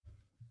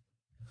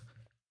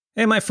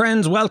Hey, my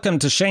friends, welcome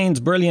to Shane's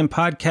Brilliant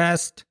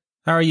Podcast.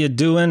 How are you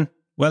doing?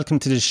 Welcome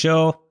to the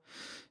show.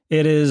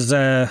 It is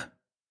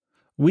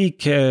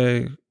week,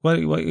 episode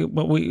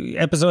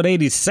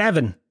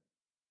 87.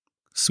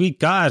 Sweet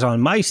God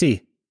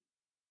Almighty.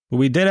 But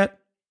we did it.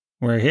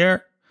 We're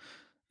here.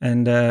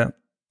 And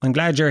I'm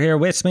glad you're here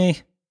with me.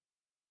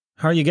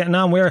 How are you getting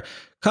on? We're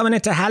coming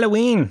into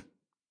Halloween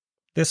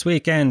this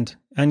weekend.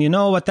 And you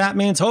know what that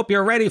means? Hope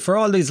you're ready for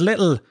all these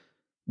little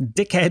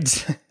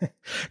dickheads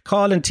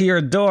calling to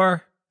your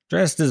door,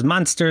 dressed as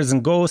monsters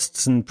and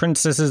ghosts and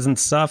princesses and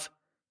stuff,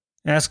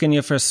 asking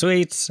you for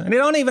sweets. And they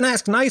don't even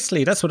ask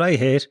nicely. That's what I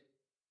hate.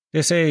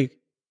 They say,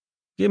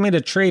 give me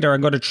the treat or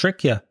I'm going to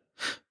trick you.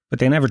 But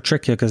they never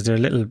trick you because they're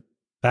little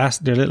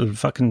they're little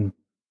fucking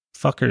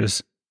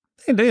fuckers.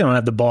 They don't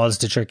have the balls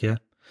to trick you.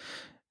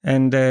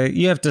 And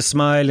you have to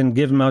smile and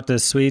give them out the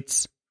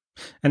sweets.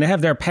 And they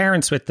have their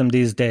parents with them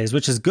these days,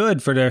 which is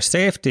good for their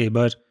safety,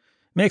 but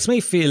makes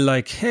me feel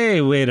like,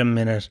 hey, wait a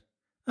minute.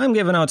 I'm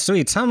giving out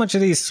sweets. How much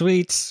of these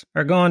sweets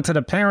are going to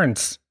the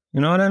parents?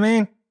 You know what I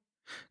mean?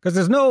 Because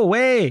there's no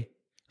way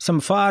some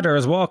father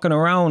is walking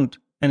around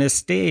an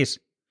estate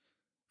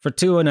for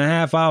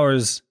 2.5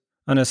 hours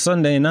on a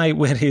Sunday night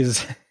with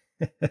his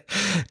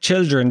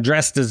children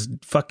dressed as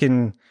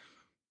fucking,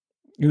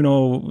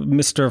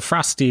 Mr.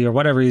 Frosty or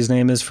whatever his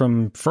name is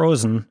from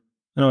Frozen.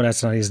 I know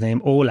that's not his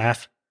name,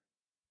 Olaf.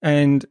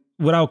 And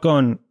without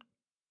going,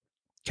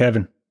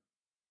 Kevin.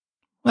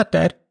 What,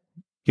 Dad?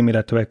 Give me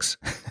that Twix.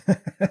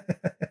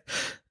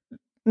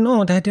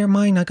 No, Dad, they're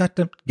mine. I got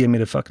them. Give me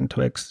the fucking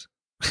Twix.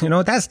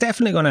 That's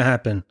definitely going to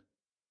happen.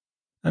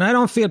 And I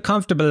don't feel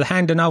comfortable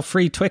handing out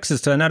free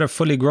Twixes to another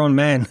fully grown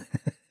man.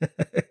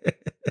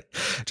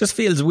 Just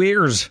feels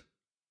weird.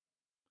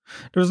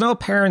 There was no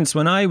parents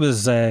when I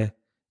was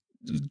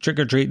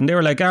trick-or-treating. They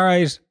were like, all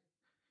right,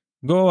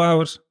 go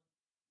out,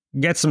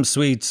 get some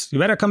sweets. You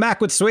better come back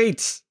with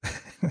sweets.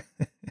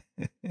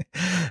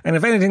 And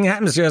if anything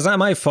happens to you, it's not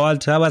my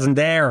fault. I wasn't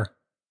there.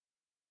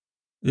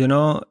 It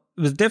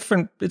was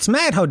different. It's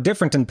mad how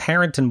different in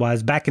parenting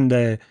was back in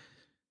the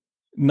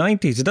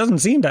 90s. It doesn't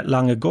seem that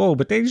long ago,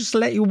 but they just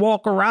let you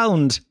walk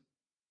around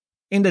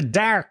in the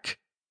dark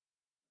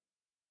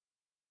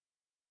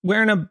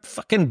wearing a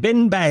fucking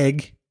bin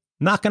bag,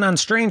 knocking on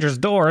strangers'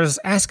 doors,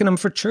 asking them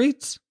for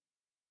treats.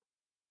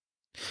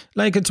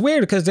 Like, it's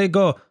weird because they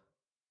go,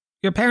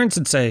 your parents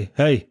would say,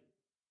 hey,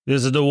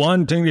 this is the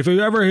one thing, if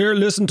you ever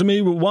listen to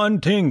me with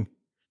one thing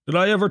that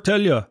I ever tell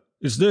you,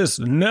 it's this: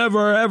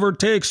 never ever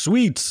take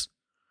sweets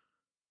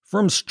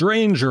from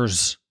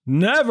strangers.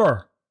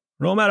 Never.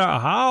 No matter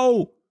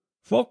how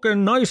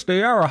fucking nice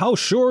they are or how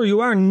sure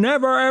you are,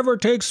 never ever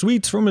take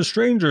sweets from a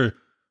stranger.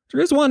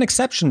 There is one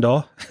exception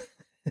though.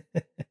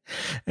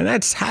 And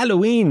that's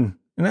Halloween.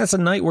 And that's a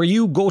night where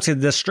you go to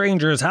the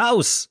stranger's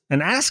house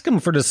and ask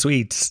him for the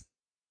sweets.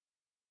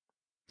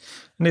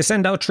 And they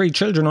send out 3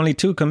 children, only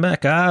 2 come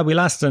back. We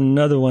lost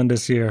another one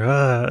this year.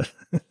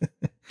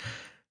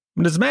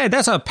 But it's mad.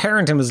 That's how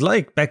parenting was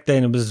like back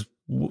then. It was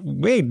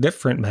way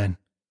different, man.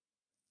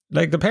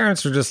 Like, the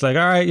parents were just like,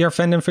 all right, you're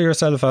fending for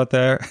yourself out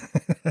there.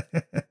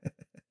 There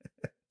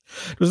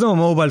was no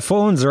mobile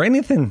phones or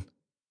anything.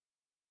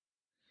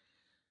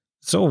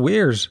 So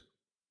weird.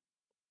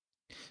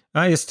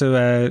 I used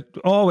to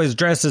always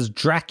dress as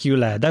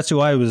Dracula. That's who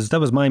I was. That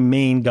was my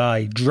main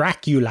guy.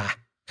 Dracula.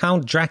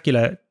 Count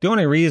Dracula. The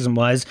only reason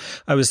was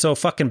I was so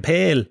fucking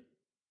pale.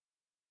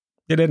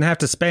 They didn't have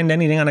to spend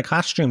anything on a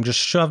costume. Just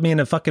shove me in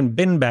a fucking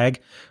bin bag,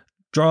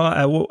 draw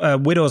a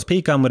widow's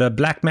peak on with a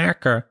black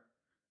marker,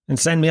 and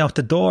send me out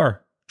the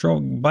door.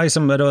 Buy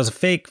some of those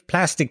fake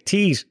plastic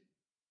teeth.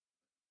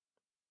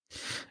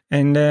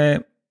 And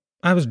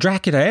I was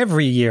Dracula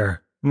every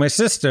year. My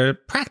sister,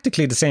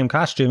 practically the same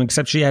costume,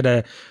 except she had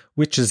a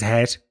witch's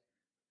hat.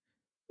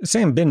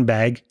 Same bin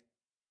bag.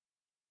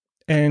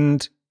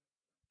 And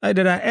I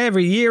did that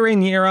every year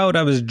in, year out.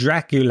 I was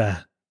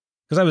Dracula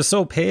because I was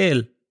so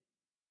pale.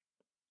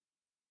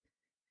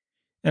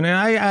 And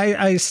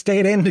I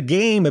stayed in the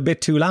game a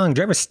bit too long. Do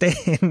you ever stay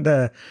in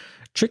the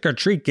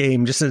trick-or-treat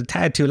game just a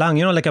tad too long?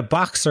 Like a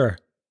boxer.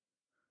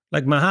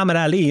 Like Muhammad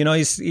Ali,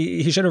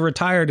 he should have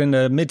retired in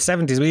the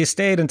mid-70s, but he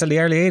stayed until the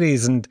early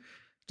 80s and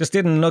just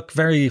didn't look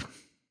very...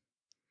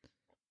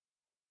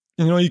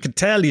 you could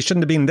tell he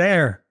shouldn't have been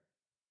there.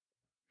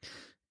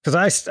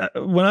 Because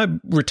when I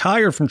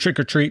retired from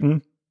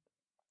trick-or-treating,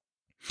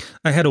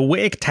 I had a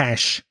wake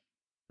tash.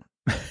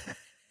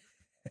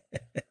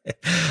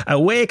 A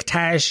wake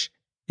tash,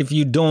 if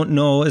you don't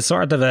know, is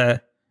sort of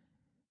a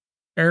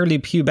early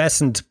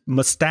pubescent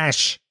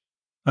mustache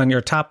on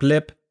your top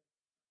lip.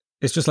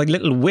 It's just like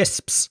little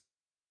wisps.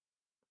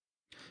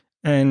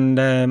 And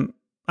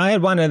I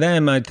had one of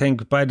them, I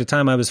think, by the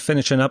time I was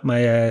finishing up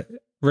my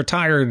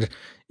retired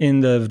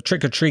in the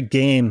trick-or-treat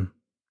game.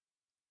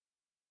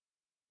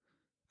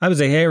 I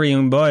was a hairy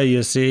young boy,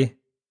 you see.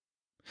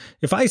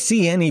 If I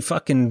see any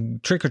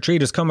fucking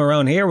trick-or-treaters come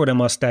around here with a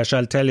mustache,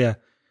 I'll tell you,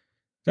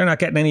 they're not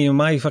getting any of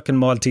my fucking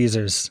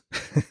Maltesers.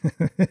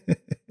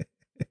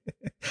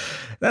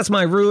 That's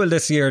my rule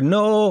this year.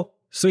 No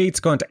sweets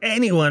going to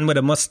anyone with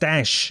a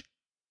mustache.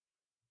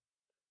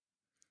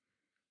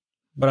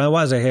 But I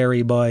was a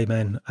hairy boy,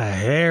 man. I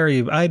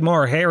had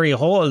more hairy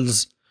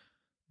holes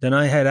than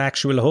I had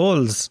actual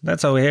holes.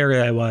 That's how hairy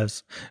I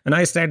was. And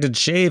I started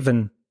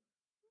shaving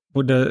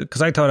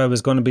because I thought I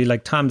was going to be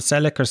like Tom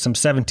Selleck or some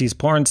 70s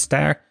porn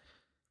star.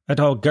 I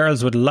thought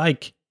girls would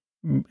like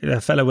a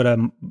fella with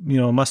a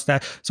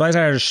mustache. So I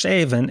started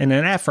shaving in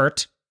an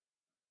effort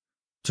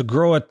to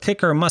grow a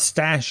thicker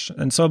mustache.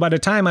 And so by the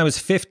time I was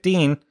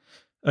 15,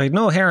 I had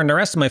no hair on the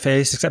rest of my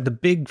face except a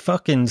big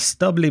fucking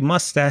stubbly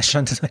mustache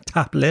on my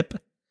top lip.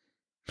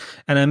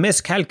 And I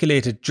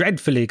miscalculated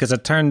dreadfully because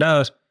it turned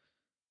out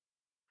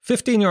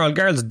 15-year-old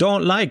girls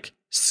don't like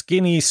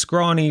skinny,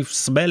 scrawny,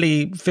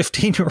 smelly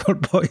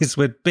 15-year-old boys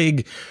with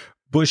big,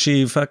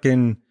 bushy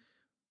fucking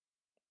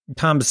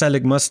Tom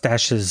Selleck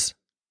mustaches.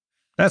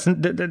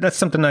 That's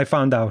something I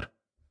found out.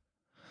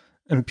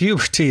 And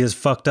puberty is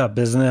fucked up,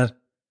 isn't it?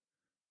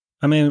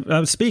 I mean,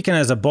 I'm speaking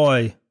as a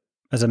boy,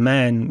 as a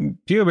man,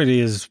 puberty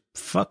is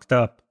fucked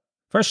up.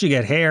 First you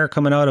get hair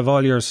coming out of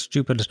all your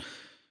stupid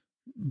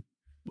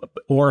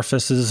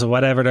orifices or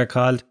whatever they're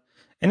called.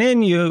 And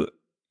then you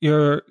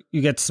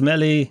get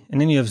smelly, and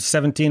then you have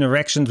 17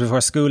 erections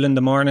before school in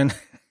the morning.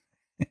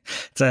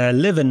 It's a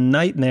living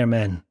nightmare,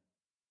 man.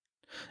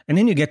 And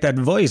then you get that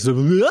voice.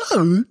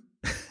 You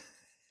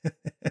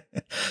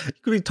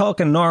could be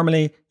talking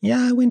normally.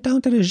 Yeah, I went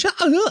down to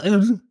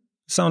the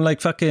sound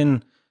like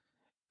fucking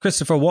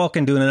Christopher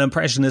Walken doing an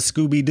impression of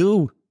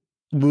Scooby-Doo.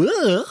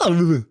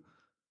 I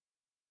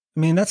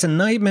mean, that's a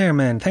nightmare,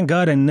 man. Thank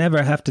God I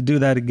never have to do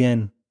that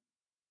again.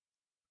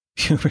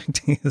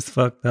 Puberty is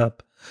fucked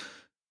up.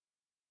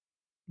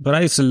 But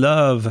I used to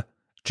love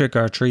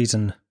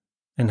trick-or-treating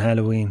and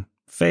Halloween.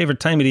 Favorite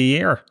time of the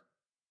year.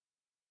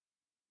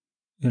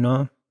 You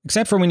know?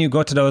 Except for when you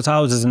go to those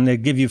houses and they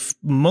give you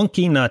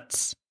monkey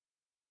nuts.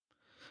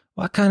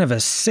 What kind of a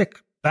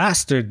sick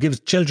bastard gives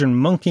children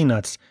monkey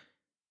nuts?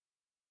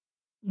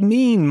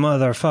 Mean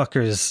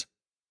motherfuckers.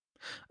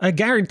 I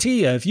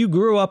guarantee you, if you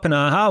grew up in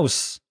a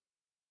house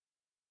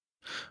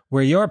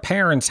where your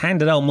parents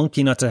handed out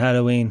monkey nuts at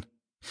Halloween,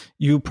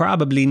 you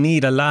probably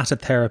need a lot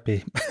of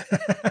therapy.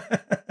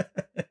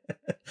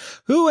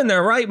 Who in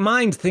their right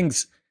mind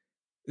thinks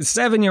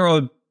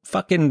 7-year-old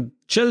fucking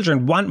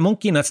children want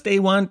monkey nuts? They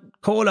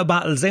want cola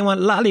bottles. They want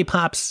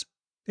lollipops.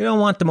 They don't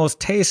want the most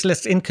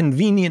tasteless,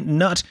 inconvenient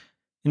nut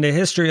in the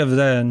history of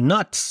the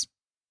nuts.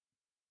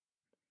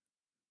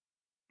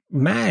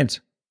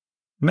 Madness.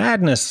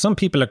 Some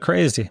people are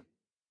crazy.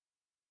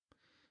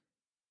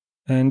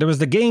 And there was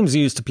the games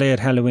you used to play at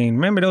Halloween.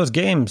 Remember those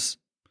games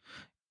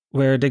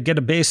where they'd get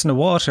a basin of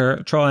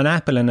water, throw an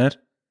apple in it,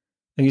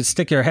 and you'd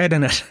stick your head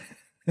in it?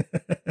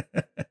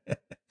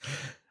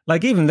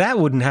 Like, even that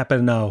wouldn't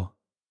happen now.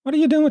 What are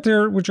you doing with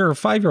your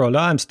 5-year-old? Oh,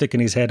 I'm sticking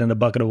his head in a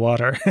bucket of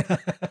water.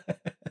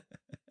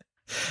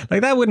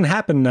 Like, that wouldn't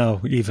happen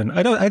now, even.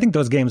 I think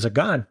those games are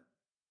gone.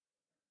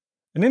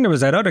 And then there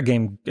was that other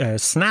game,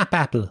 Snap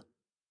Apple.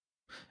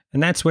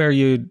 And that's where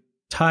you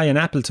tie an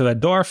apple to a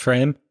door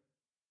frame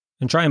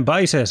and try and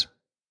bite it.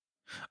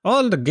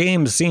 All the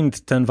games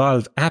seemed to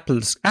involve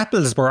apples.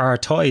 Apples were our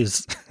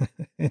toys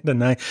in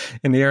the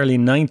early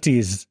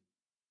 90s.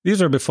 These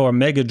were before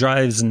Mega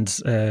Drives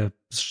and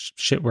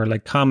shit were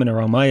like common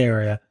around my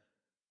area.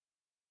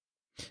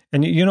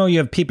 And you know, you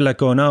have people that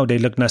go now, they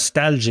look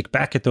nostalgic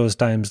back at those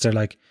times. They're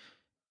like,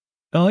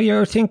 oh,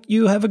 you think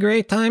you have a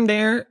great time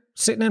there,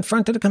 sitting in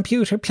front of the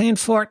computer playing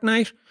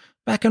Fortnite?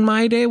 Back in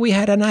my day, we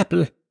had an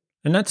apple,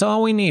 and that's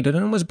all we needed,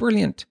 and it was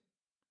brilliant.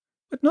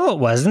 But no, it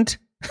wasn't.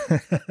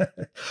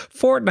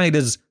 Fortnite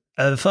is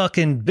a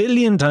fucking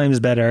billion times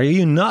better. Are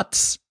you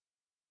nuts?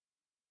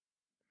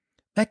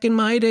 Back in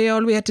my day,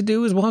 all we had to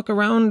do was walk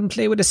around and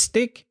play with a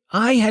stick.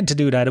 I had to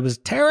do that. It was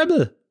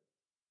terrible.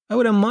 I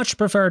would have much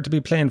preferred to be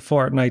playing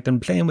Fortnite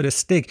than playing with a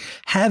stick,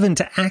 having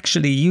to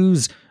actually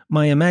use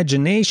my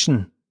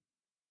imagination.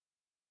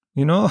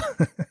 You know?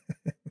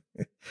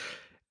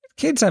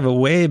 Kids have it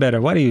way better.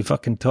 What are you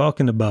fucking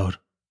talking about?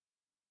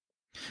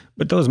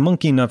 But those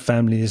monkey nut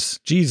families,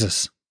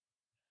 Jesus.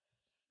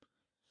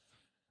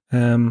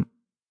 And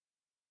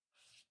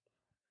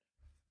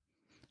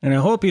I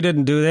hope you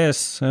didn't do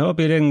this. I hope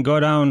you didn't go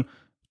down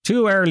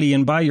too early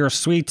and buy your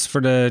sweets for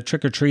the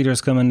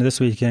trick-or-treaters coming this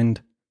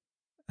weekend.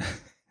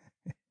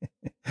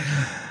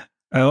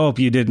 I hope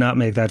you did not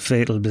make that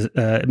fatal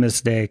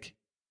mistake.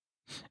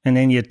 And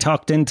then you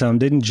tucked into them,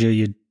 didn't you?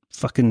 You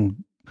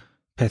fucking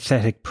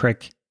pathetic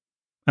prick.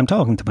 I'm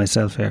talking to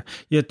myself here.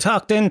 You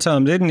tucked into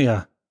them, didn't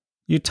you?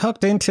 You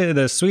tucked into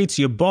the sweets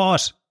you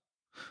bought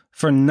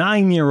for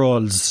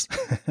 9-year-olds.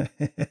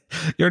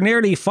 You're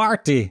nearly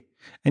 40.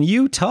 And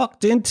you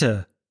tucked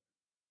into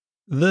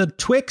the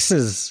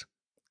Twixes,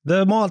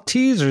 the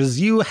Maltesers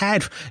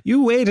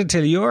you waited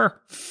till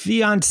your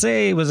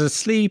fiancé was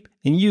asleep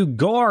and you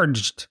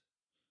gorged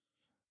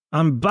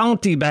on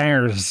Bounty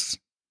bars.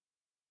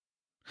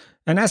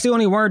 And that's the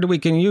only word that we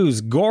can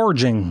use,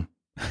 gorging,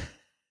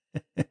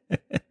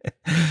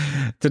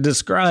 to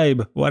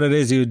describe what it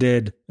is you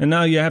did. And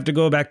now you have to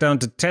go back down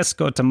to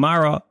Tesco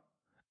tomorrow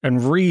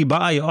and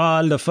re-buy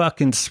all the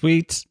fucking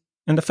sweets.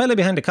 And the fella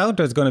behind the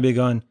counter is going to be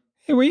going,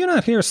 Hey, were you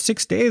not here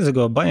 6 days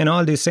ago buying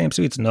all these same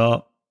sweets?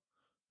 No,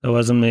 that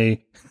wasn't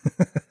me.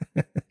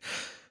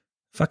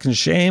 Fucking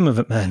shame of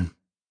it, man.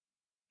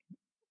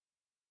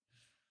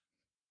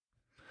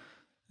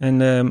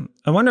 And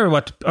I wonder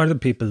what other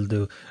people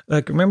do.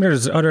 Like, remember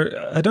there's I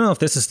don't know if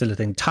this is still a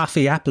thing,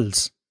 toffee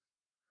apples.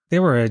 They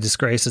were a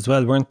disgrace as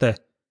well, weren't they?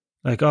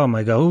 Like, oh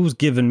my God, who's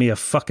giving me a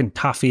fucking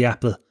toffee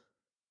apple?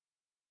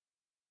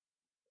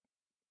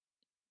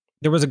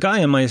 There was a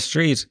guy on my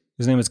street,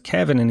 his name was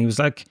Kevin, and he was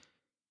like,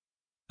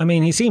 I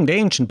mean, he seemed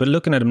ancient, but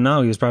looking at him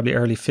now, he was probably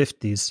early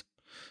 50s.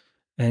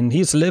 And he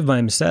used to live by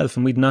himself,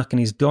 and we'd knock on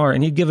his door,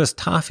 and he'd give us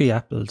toffee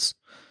apples.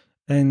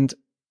 And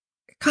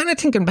kind of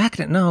thinking back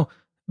at it now,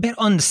 a bit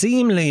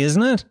unseemly,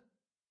 isn't it?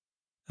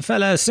 A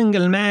fella, a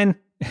single man,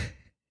 I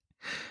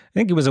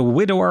think he was a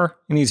widower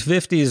in his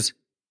 50s,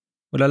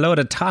 with a load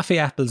of toffee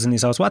apples in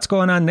his house. What's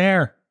going on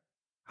there?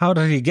 How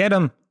did he get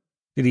them?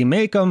 Did he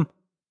make them?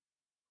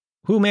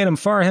 Who made them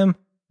for him?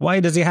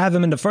 Why does he have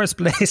them in the first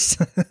place?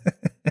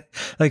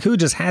 Like, who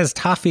just has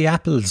toffee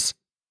apples?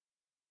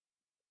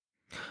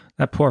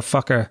 That poor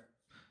fucker.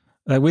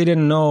 Like, we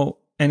didn't know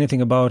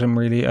anything about him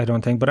really, I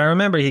don't think. But I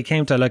remember he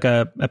came to like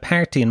a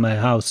party in my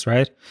house,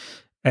 right?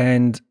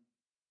 And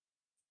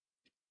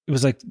it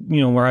was like,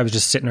 you know, where I was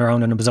just sitting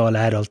around and it was all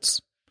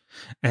adults.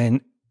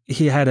 And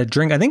he had a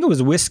drink. I think it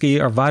was whiskey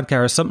or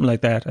vodka or something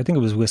like that. I think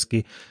it was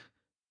whiskey.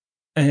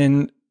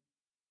 And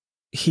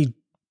he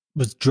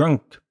was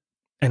drunk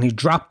and he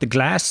dropped the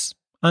glass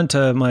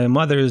onto my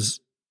mother's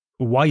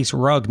white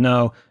rug.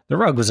 Now, the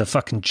rug was a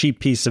fucking cheap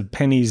piece of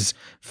pennies,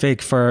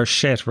 fake fur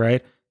shit,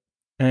 right?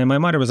 And my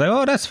mother was like,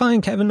 oh, that's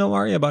fine, Kevin, don't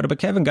worry about it. But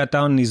Kevin got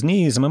down on his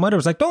knees and my mother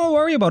was like, don't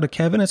worry about it,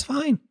 Kevin, it's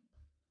fine.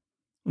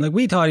 Like,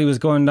 we thought he was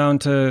going down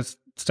to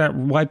start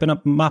mopping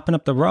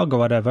up the rug or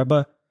whatever,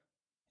 but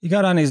he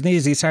got on his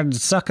knees, he started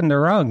sucking the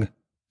rug.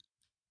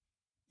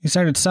 He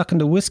started sucking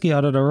the whiskey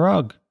out of the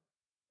rug.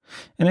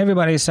 And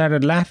everybody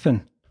started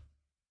laughing.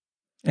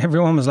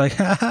 Everyone was like,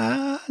 ha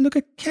ha, look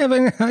at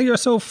Kevin, you're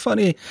so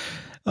funny.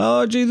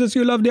 Oh, Jesus,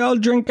 you love the old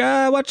drink.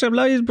 Watch him,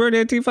 he's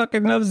brilliant, he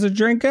fucking loves the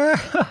drink.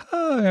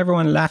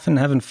 Everyone laughing,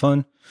 having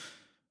fun.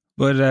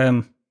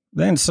 But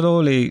then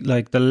slowly,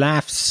 like, the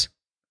laughs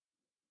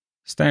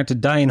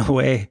started dying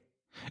away.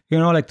 You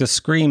know, like the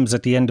screams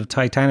at the end of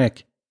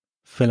Titanic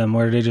film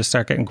where they just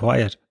start getting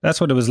quiet. That's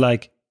what it was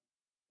like.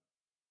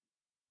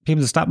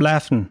 People stopped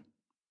laughing.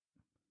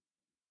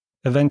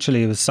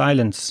 Eventually it was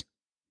silence.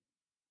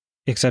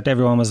 Except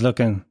everyone was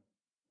looking.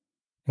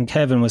 And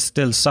Kevin was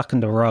still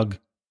sucking the rug.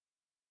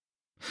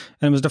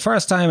 And it was the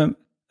first time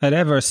I'd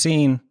ever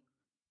seen,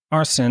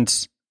 or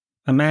since,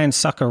 a man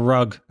suck a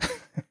rug.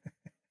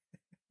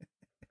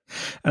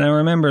 And I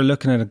remember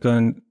looking at it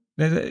going,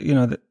 you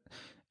know,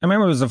 I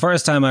remember it was the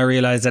first time I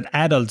realized that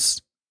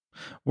adults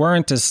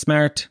weren't as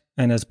smart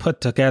and as put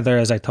together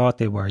as I thought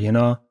they were, you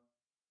know?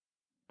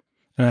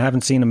 And I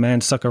haven't seen a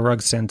man suck a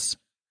rug since.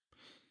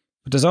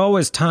 But there's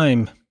always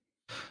time.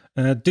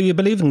 Do you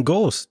believe in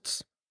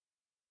ghosts?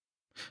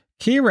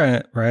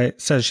 Kira, right,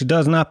 says she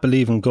does not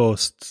believe in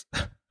ghosts.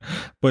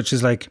 But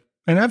she's like,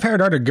 and I've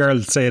heard other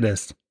girls say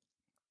this.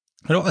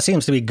 It always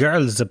seems to be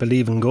girls that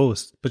believe in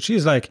ghosts. But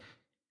she's like,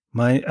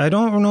 I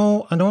don't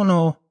know. I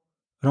don't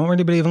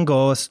really believe in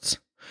ghosts.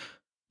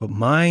 But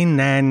my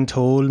nan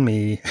told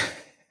me.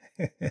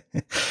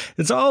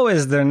 It's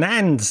always their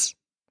nans.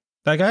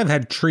 Like, I've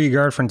had 3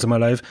 girlfriends in my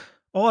life.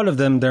 All of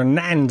them, their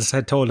nans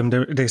had told them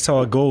they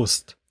saw a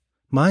ghost.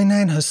 My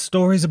nan has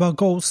stories about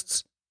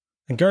ghosts.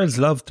 And girls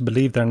love to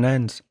believe their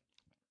nans.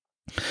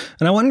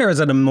 And I wonder, is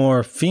it a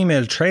more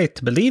female trait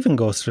to believe in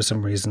ghosts for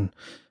some reason?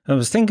 I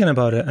was thinking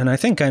about it, and I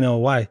think I know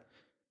why.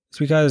 It's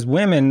because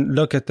women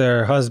look at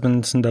their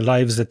husbands and the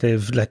lives that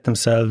they've let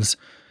themselves,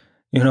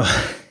 you know,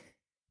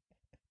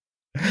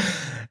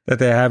 that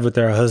they have with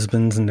their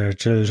husbands and their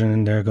children,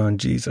 and they're going,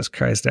 Jesus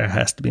Christ, there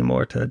has to be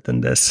more to it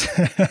than this.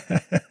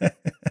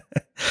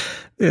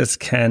 This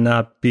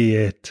cannot be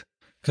it.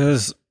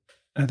 Because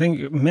I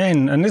think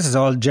men, and this is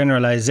all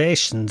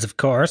generalizations, of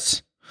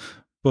course,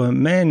 but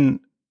men,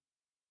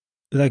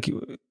 like,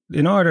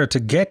 in order to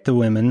get the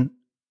women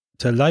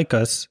to like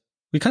us,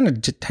 we kind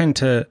of tend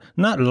to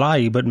not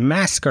lie, but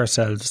mask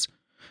ourselves.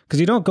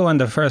 Because you don't go on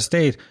the first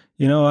date,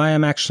 you know, I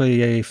am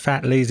actually a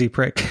fat, lazy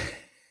prick.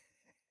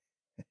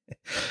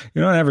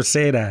 You don't ever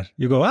say that.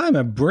 You go, I'm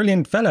a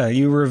brilliant fella.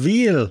 You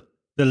reveal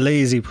the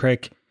lazy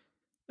prick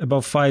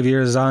about 5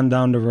 years on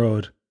down the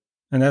road.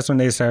 And that's when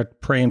they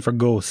start praying for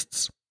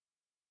ghosts.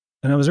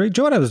 And I was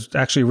reading, what I was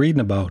actually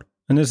reading about,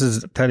 and this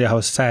is, tell you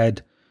how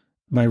sad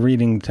my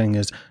reading thing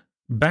is.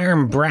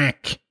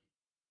 Barmbrack.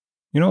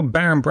 You know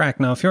Barmbrack?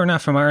 Now, if you're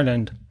not from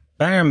Ireland,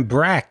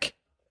 Barmbrack,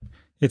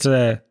 it's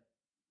a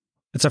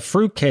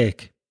fruit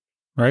cake,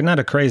 right? Not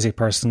a crazy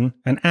person,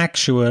 an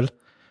actual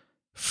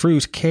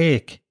fruit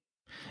cake.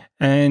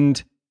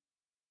 And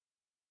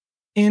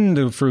in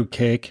the fruit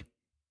cake,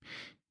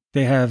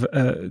 they have,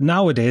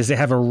 nowadays, they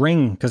have a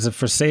ring, because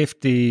for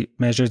safety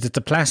measures, it's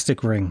a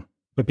plastic ring.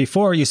 But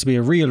before, it used to be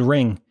a real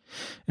ring.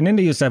 And then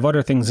they used to have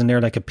other things in there,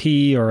 like a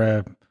pea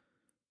or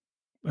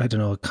I don't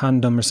know, a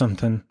condom or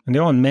something. And they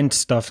all meant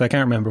stuff. I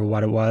can't remember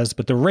what it was.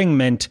 But the ring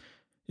meant,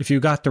 if you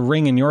got the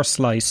ring in your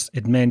slice,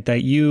 it meant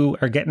that you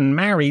are getting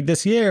married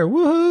this year.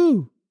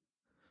 Woohoo!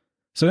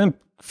 So then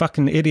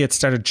fucking idiots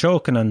started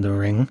choking on the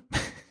ring.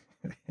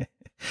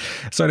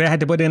 So they had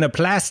to put in a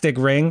plastic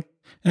ring.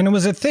 And it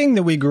was a thing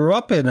that we grew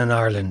up in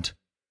Ireland.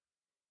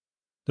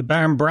 The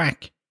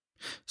Barnbrack.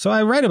 So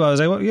I read about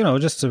it. I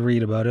was just to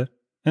read about it.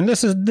 And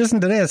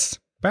listen to this.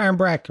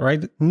 Barnbrack,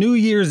 right? New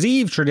Year's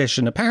Eve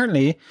tradition.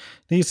 Apparently,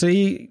 they used to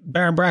eat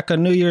Barnbrack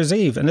on New Year's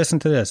Eve. And listen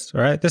to this,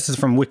 all right? This is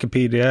from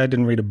Wikipedia. I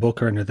didn't read a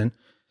book or anything.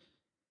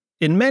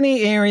 In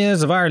many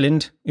areas of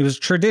Ireland, it was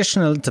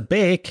traditional to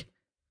bake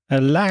a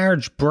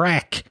large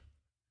brack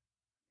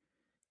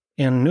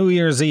on New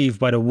Year's Eve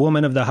by the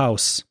woman of the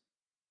house.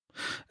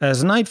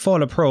 As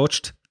nightfall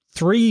approached,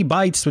 3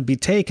 bites would be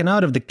taken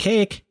out of the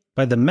cake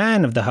by the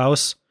man of the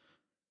house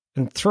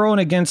and thrown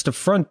against the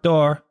front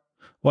door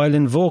while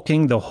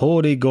invoking the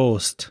Holy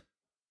Ghost.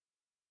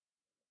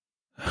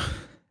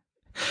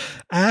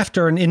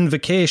 After an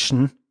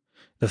invocation,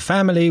 the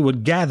family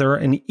would gather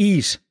and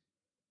eat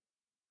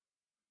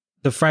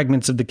the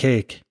fragments of the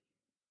cake.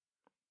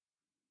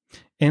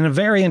 In a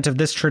variant of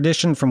this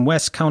tradition from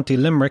West County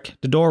Limerick,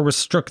 the door was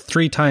struck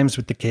 3 times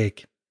with the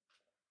cake.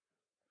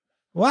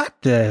 What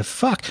the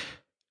fuck?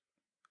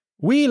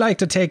 We like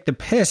to take the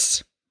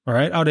piss, all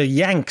right, out of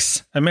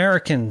Yanks,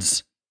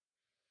 Americans,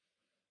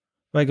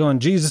 by going,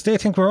 Jesus, they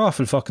think we're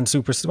awful fucking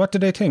super. What do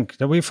they think?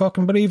 That we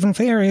fucking believe in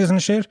fairies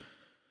and shit?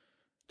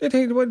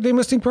 They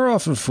must think we're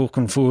awful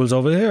fucking fools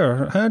over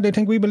here. Huh? They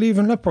think we believe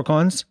in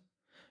leprechauns.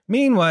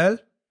 Meanwhile,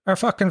 our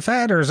fucking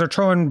fathers are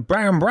throwing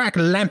Barnbrack,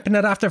 lamping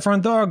it off the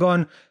front door,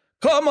 going,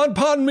 come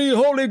upon me,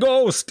 Holy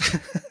Ghost.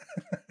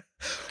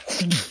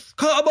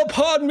 Come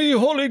upon me,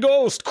 Holy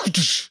Ghost.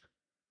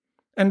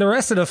 And the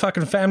rest of the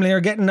fucking family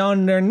are getting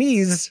on their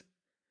knees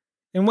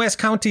in West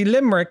County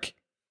Limerick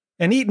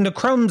and eating the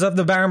crumbs of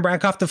the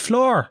Barnbrack off the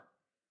floor.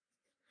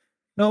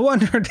 No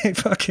wonder they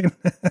fucking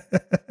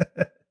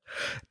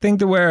think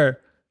that we're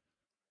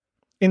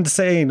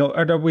insane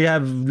or that we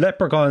have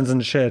leprechauns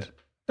and shit.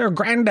 Their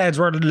granddads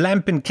were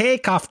lamping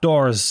cake off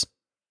doors.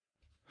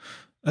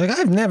 Like,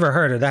 I've never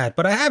heard of that,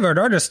 but I have heard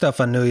other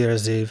stuff on New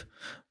Year's Eve.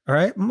 All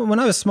right? When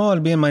I was small,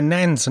 being my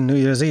nan's on New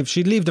Year's Eve,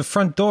 she'd leave the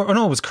front door. Oh,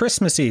 no, it was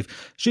Christmas Eve.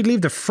 She'd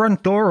leave the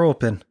front door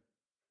open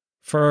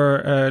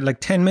for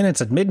like 10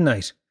 minutes at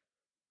midnight.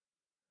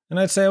 And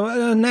I'd say,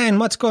 well, Nan,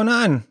 what's going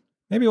on?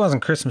 Maybe it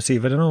wasn't Christmas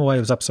Eve. I don't know why it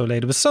was up so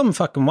late. It was some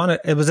fucking one.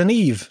 It was an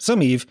Eve,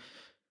 some Eve.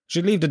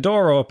 She'd leave the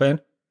door open.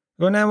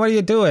 I go, Nan, what are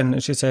you doing?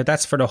 And she'd say,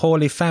 that's for the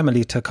Holy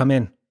Family to come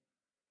in.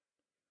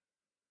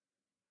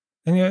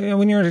 And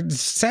when you're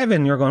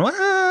 7, you're going,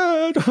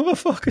 for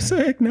fuck's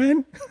sake,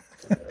 Nan.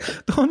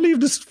 Don't leave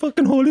this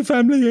fucking Holy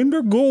Family in.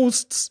 They're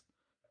ghosts.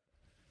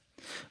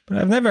 But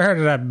I've never heard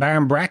of that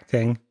Barnbrack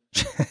thing.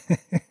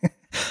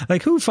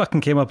 Like, who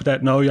fucking came up with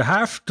that? No, you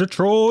have to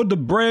throw the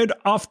bread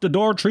off the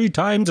door 3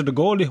 times and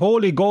the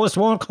Holy Ghost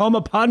won't come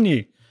upon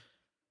you.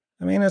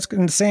 I mean, that's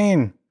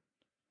insane.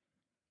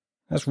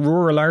 That's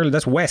rural Ireland.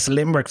 That's West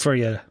Limerick for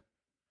you.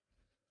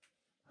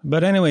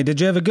 But anyway,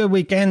 did you have a good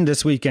weekend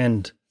this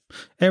weekend?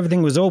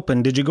 Everything was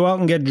open. Did you go out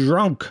and get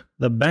drunk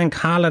the bank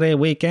holiday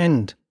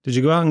weekend? Did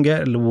you go out and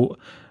get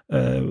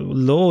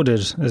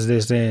loaded, as they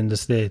say in the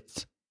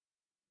States?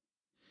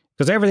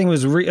 Because everything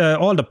was,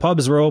 all the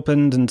pubs were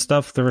opened and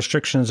stuff. The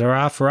restrictions are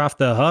off. We're off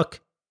the hook.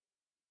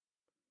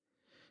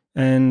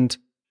 And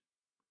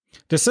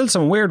there's still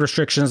some weird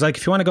restrictions. Like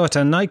if you want to go to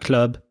a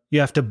nightclub,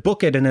 you have to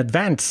book it in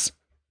advance.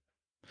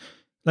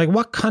 Like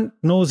what cunt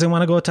knows they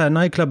want to go to a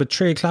nightclub at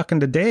 3 o'clock in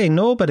the day?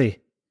 Nobody.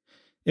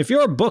 If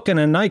you're booking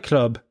a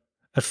nightclub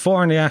at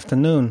 4 in the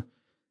afternoon,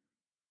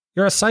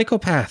 you're a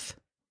psychopath.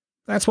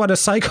 That's what a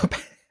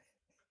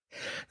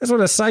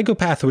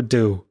psychopath would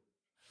do.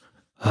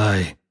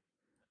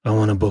 I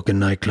want to book a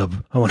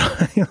nightclub. I want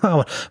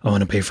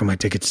to pay for my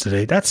tickets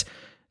today. That's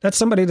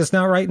somebody that's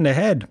not right in the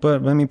head.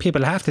 But I mean,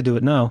 people have to do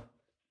it now.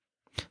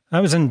 I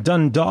was in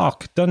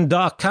Dundalk,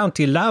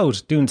 County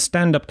Louth, doing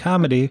stand-up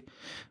comedy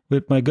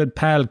with my good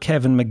pal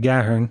Kevin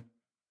McGahern,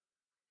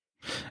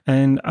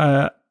 and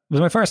it was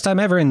my first time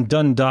ever in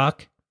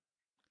Dundalk.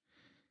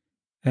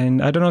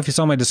 And I don't know if you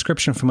saw my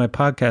description for my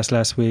podcast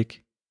last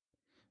week.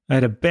 I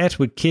had a bet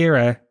with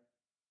Kira.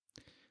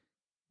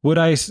 Would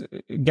I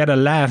get a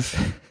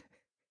laugh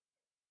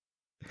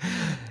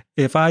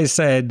if I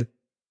said,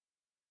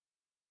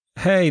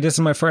 hey, this is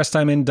my first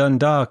time in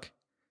Dundalk?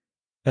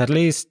 At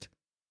least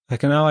I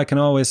can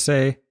always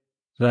say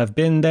that I've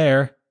been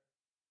there.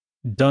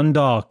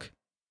 Dundalk.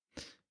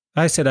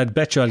 I said, I'd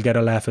bet you I'll get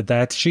a laugh at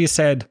that. She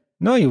said,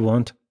 no, you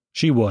won't.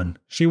 She won.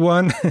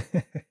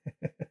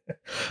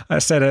 I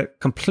said a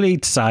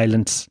complete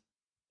silence.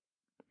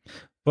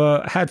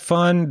 But had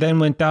fun, then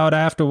went out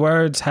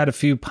afterwards, had a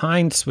few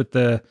pints with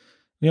the,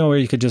 where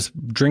you could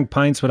just drink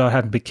pints without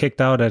having to be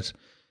kicked out at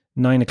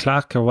 9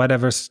 o'clock or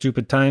whatever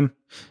stupid time.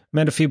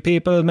 Met a few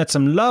people, met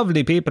some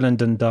lovely people in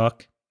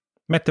Dundalk.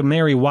 Met the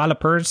Mary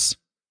Wallopers.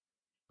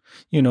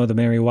 You know the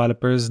Mary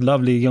Wallopers,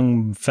 lovely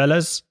young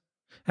fellas.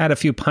 Had a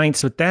few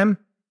pints with them.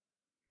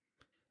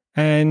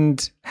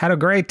 and had a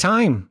great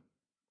time.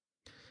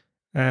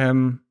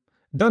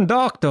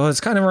 Dundalk, though,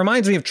 it kind of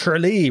reminds me of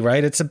Tralee,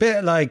 right? It's a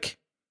bit like,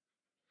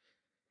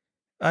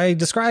 I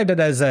described it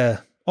as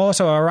a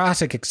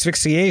autoerotic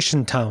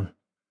asphyxiation town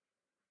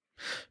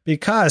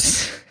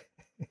because,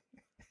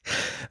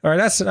 or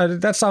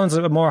that sounds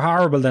a bit more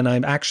horrible than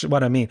I'm actually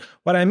what I mean.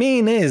 What I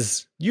mean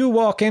is, you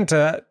walk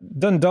into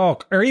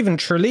Dundalk or even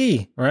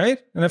Tralee, right,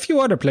 and a few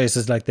other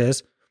places like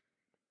this,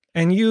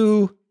 and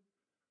you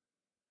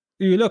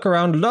look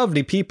around,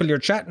 lovely people, you're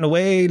chatting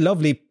away,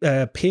 lovely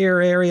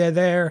pier area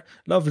there,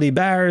 lovely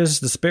bars,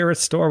 the Spirit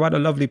Store, what a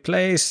lovely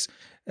place,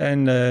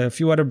 and a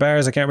few other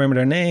bars, I can't remember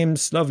their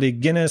names, lovely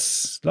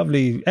Guinness,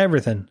 lovely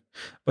everything.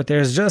 But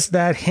there's just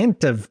that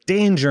hint of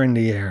danger in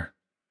the air.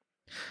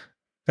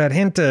 That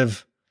hint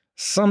of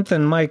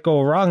something might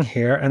go wrong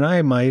here and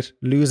I might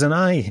lose an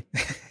eye.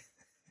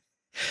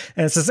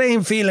 And it's the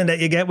same feeling that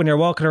you get when you're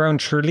walking around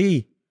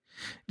Tralee.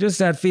 Just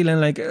that feeling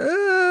like,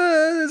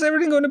 is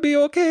everything going to be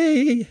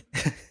okay?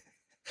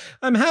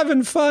 I'm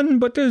having fun,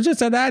 but there's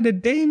just an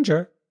added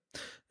danger.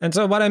 And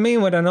so what I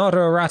mean with an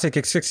autoerotic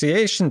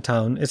asphyxiation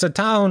town, it's a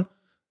town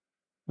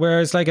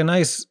where it's like a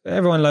nice,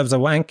 everyone loves a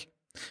wank,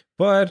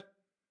 but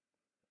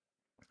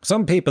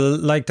some people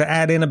like to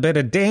add in a bit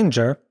of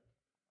danger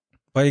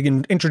by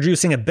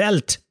introducing a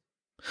belt.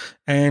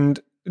 And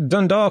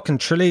Dundalk and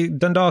Tralee,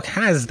 Dundalk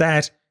has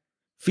that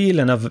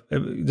feeling of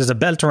there's a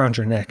belt around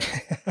your neck.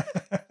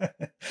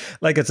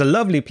 Like it's a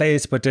lovely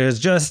place, but there's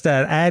just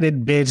that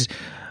added bit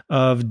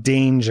of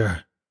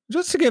danger.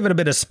 Just to give it a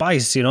bit of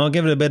spice, you know,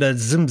 give it a bit of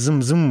zoom,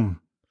 zoom,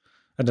 zoom.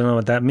 I don't know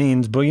what that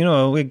means, but you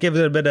know, it gives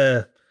it a bit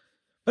of,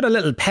 put a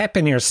little pep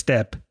in your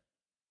step.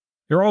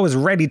 You're always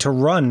ready to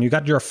run. You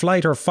got your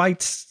flight or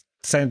fight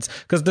sense.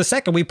 Because the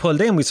second we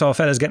pulled in, we saw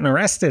fellas getting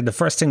arrested. The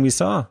first thing we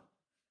saw.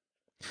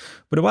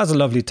 But it was a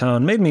lovely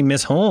town. Made me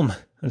miss home.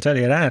 I'll tell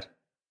you that.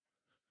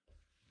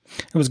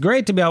 It was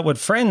great to be out with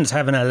friends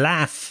having a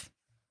laugh.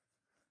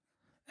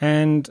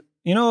 And,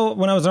 you know,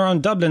 when I was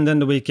around Dublin then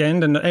the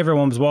weekend and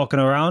everyone was walking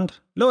around,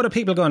 load of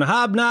people going,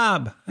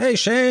 hobnob, hey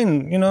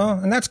Shane, you know,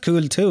 and that's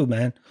cool too,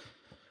 man.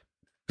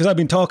 Because I've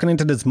been talking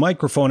into this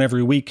microphone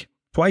every week,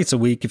 twice a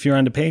week if you're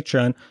on the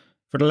Patreon,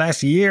 for the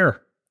last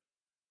year.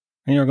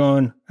 And you're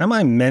going, am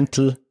I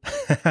mental?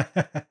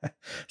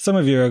 Some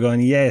of you are going,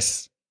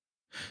 yes.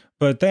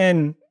 But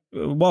then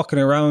walking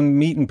around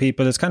meeting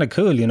people, it's kind of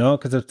cool, you know,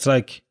 because it's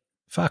like,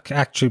 fuck,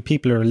 actually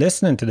people are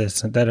listening to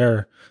this that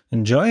are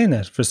enjoying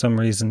it for some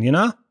reason, you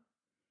know?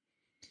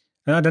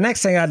 Now, the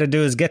next thing I had to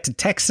do is get to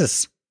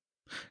Texas,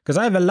 because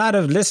I have a lot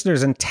of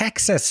listeners in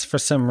Texas for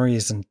some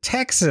reason.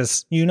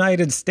 Texas,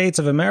 United States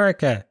of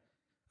America.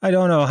 I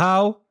don't know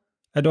how,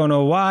 I don't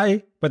know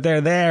why, but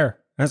they're there.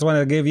 I just want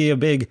to give you a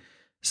big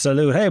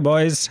salute. Hey,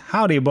 boys.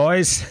 Howdy,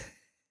 boys.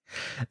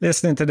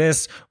 Listening to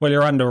this while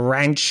you're on the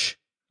ranch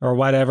or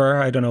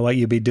whatever. I don't know what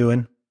you'd be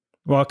doing.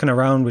 Walking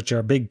around with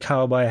your big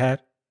cowboy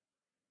hat.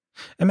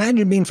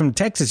 Imagine being from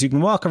Texas. You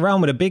can walk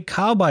around with a big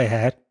cowboy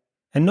hat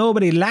and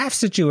nobody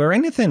laughs at you or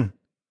anything.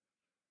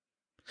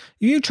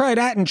 You try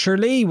that in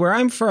Tralee, where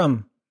I'm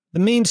from. The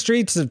mean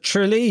streets of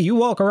Tralee. You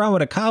walk around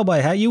with a cowboy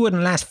hat, you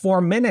wouldn't last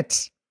 4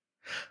 minutes.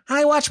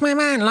 I watch my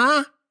man,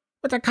 Law,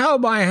 with a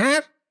cowboy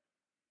hat.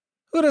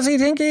 Who does he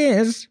think he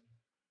is?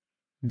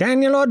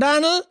 Daniel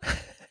O'Donnell?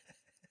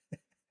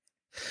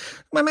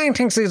 My man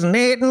thinks he's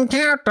Nathan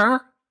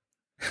Carter.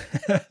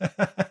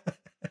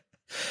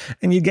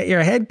 And you get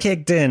your head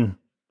kicked in.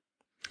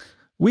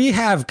 We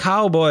have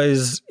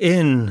cowboys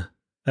in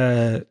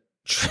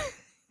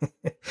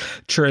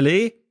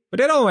Tralee, but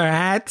they don't wear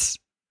hats.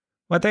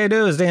 What they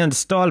do is they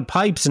install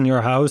pipes in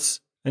your house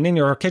and in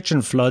your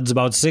kitchen floods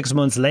about 6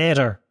 months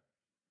later.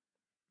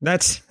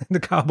 That's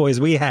the cowboys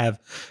we have.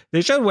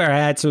 They should wear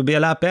hats. It would be a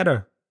lot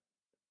better.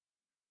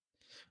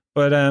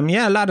 But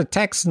yeah, a lot of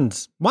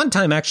Texans. One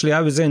time, actually,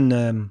 I was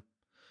in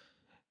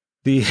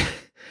the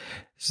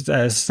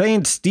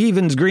St.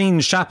 Stephen's Green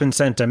Shopping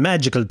Centre,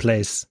 magical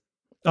place.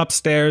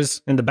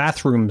 Upstairs in the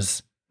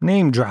bathrooms.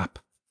 Name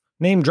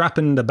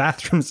dropping the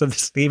bathrooms of the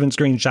Stephen's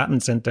Green Shopping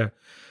Centre.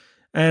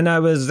 And I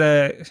was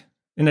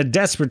in a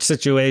desperate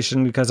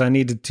situation because I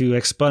needed to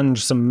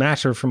expunge some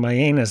matter from my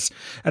anus.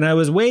 And I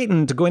was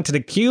waiting to go into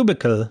the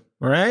cubicle,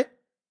 right?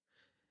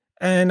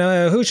 And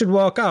who should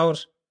walk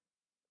out?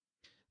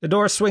 The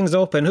door swings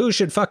open. Who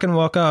should fucking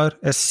walk out?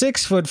 A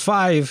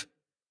 6'5"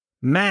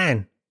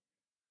 man.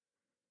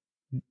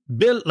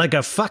 Built like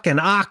a fucking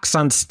ox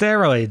on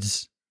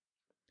steroids.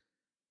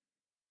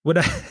 With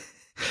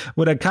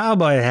a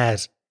cowboy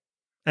hat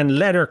and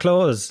leather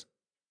clothes.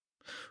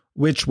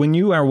 Which, when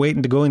you are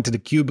waiting to go into the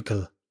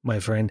cubicle, my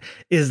friend,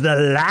 is the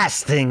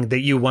last thing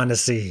that you want to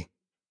see.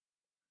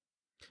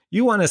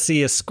 You want to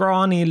see a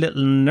scrawny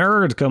little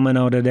nerd coming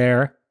out of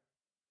there.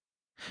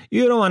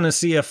 You don't want to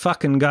see a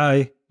fucking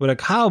guy with a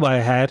cowboy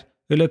hat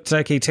who looks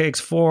like he takes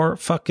 4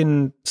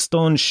 fucking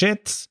stone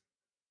shits.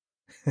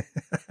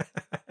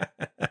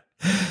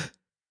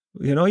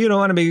 You know, you don't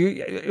want to be...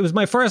 It was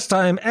my first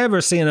time ever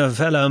seeing a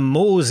fella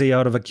mosey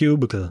out of a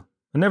cubicle.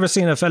 I've never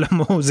seen a fella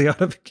mosey out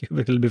of a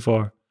cubicle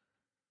before.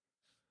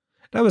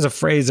 That was a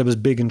phrase that was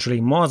big in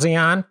Tralee. Mosey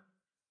on?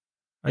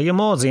 Are you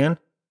moseying?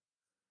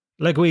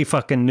 Like we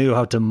fucking knew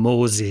how to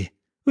mosey.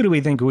 Who do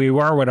we think we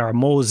were with our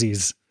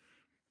moseys?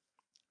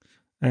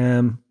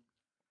 But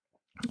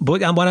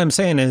what I'm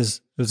saying is,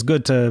 it was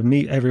good to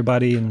meet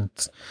everybody, and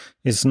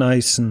it's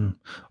nice, and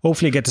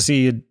hopefully get to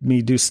see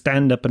me do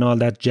stand-up and all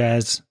that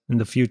jazz in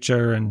the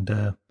future,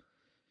 and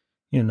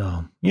you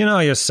know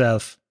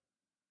yourself.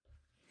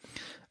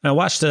 I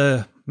watched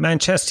the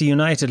Manchester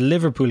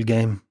United-Liverpool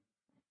game,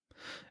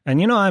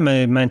 and I'm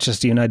a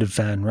Manchester United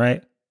fan,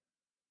 right?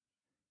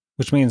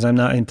 Which means I'm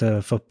not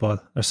into football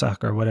or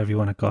soccer or whatever you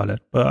want to call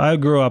it. But I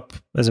grew up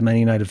as a Man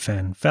United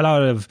fan.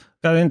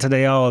 Got into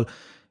the old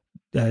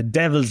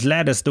devil's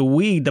lettuce, the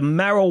weed, the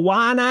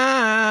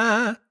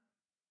marijuana.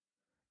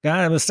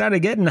 I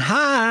started getting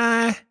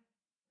high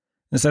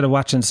instead of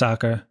watching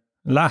soccer.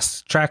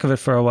 Lost track of it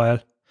for a while.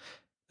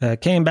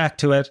 Came back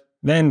to it.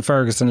 Then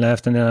Ferguson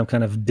left, and then I'm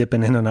kind of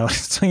dipping in and out.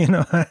 So,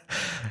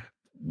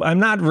 I'm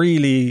not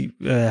really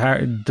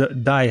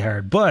die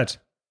hard, but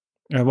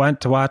I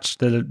went to watch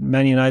the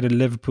Man United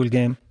Liverpool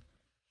game,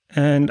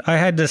 and I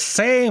had the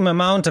same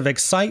amount of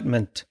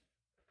excitement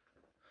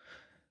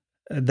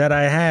that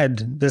I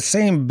had, the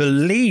same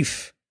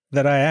belief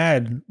that I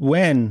had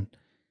when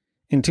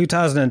in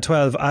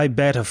 2012 I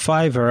bet a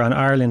fiver on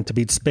Ireland to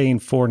beat Spain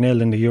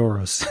 4-0 in the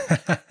Euros.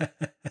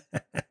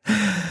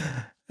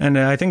 And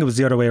I think it was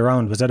the other way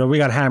around. Was that we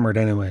got hammered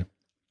anyway?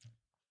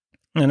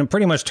 And it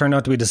pretty much turned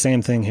out to be the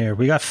same thing here.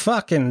 We got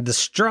fucking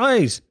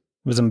destroyed. It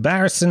was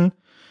embarrassing,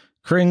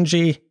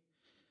 cringy.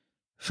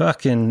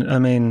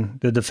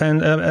 The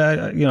defend.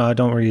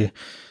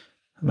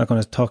 I'm not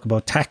going to talk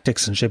about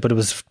tactics and shit, but it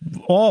was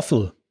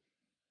awful.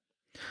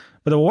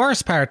 But the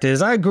worst part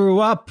is, I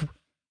grew up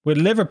with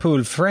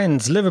Liverpool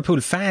fans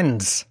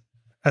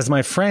as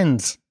my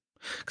friends,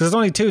 because there's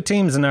only two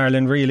teams in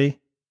Ireland, really.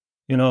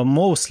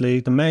 Mostly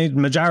the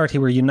majority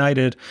were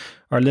United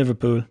or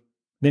Liverpool.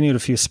 Then you had a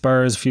few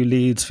Spurs, a few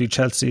Leeds, a few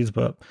Chelseas,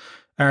 but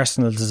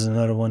Arsenal's is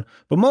another one.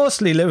 But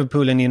mostly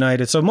Liverpool and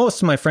United. So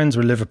most of my friends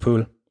were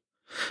Liverpool.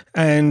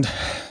 And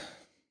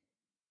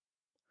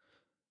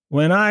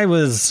when I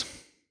was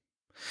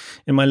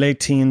in my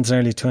late teens,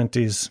 early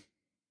 20s,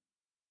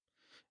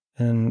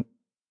 and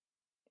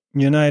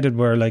United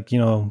were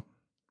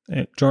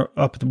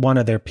up at one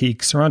of their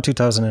peaks around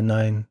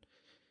 2009,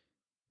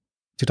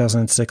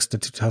 2006 to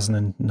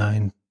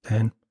 2009,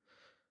 10.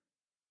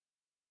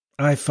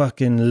 I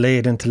fucking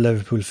laid into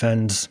Liverpool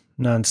fans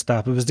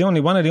non-stop. It was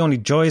one of the only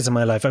joys of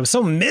my life. I was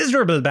so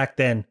miserable back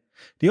then.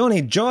 The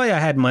only joy I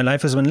had in my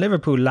life was when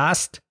Liverpool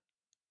lost.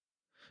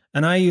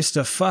 And I used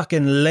to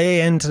fucking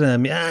lay into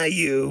them. Yeah,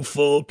 you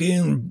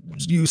fucking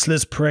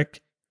useless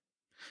prick.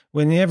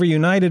 Whenever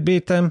United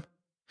beat them,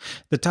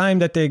 the time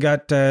that they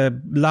got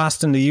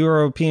lost in the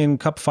European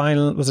Cup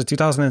final, was it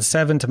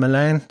 2007 to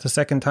Milan, the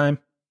second time?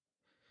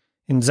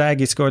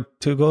 Inzaghi scored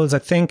 2 goals, I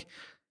think.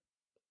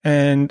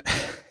 And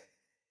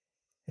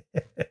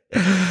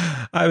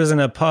I was in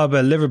a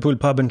Liverpool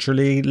pub in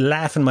Tralee,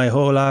 laughing my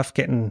whole off,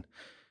 I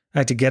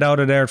had to get out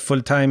of there at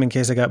full time in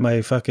case I got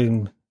my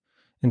fucking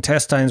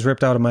intestines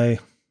ripped out of my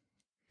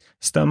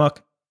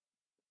stomach.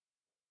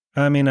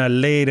 I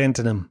laid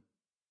into them.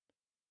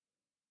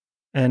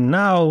 And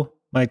now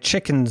my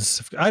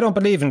chickens, I don't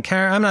believe in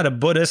karma. I'm not a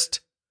Buddhist,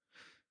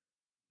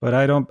 but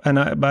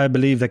I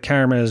believe that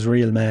karma is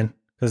real, man.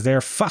 Because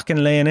they're fucking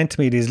laying into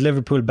me, these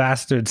Liverpool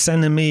bastards,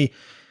 sending me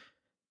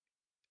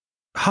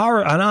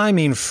horror, and I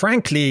mean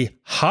frankly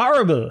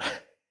horrible,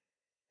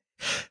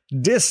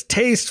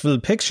 distasteful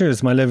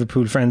pictures my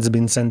Liverpool friends have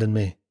been sending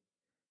me.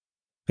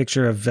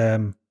 Picture of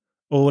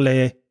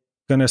Ole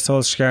Gunnar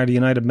Solskjaer, the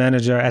United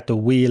manager, at the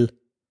wheel,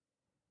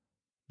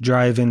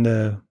 driving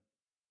the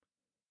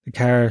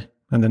car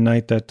on the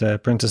night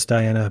that Princess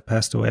Diana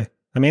passed away.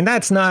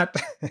 That's not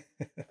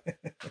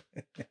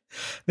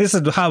this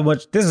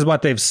is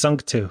what they've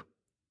sunk to.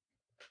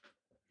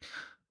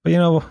 But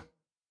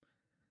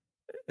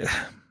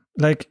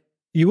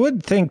you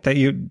would think that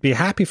you'd be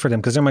happy for them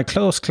because they're my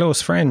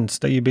close friends,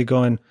 that you'd be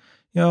going,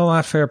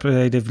 fair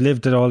play, they've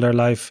lived it all their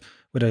life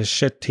with a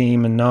shit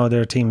team, and now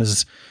their team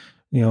is,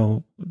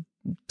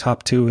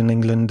 top 2 in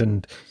England,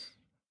 and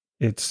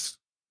it's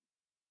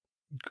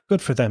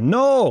good for them.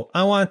 No,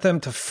 I want them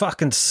to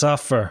fucking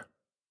suffer.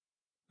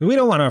 We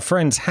don't want our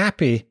friends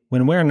happy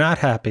when we're not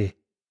happy.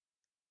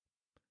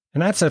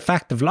 And that's a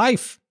fact of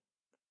life.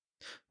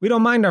 We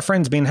don't mind our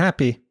friends being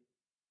happy,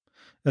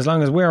 as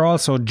long as we're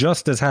also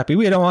just as happy.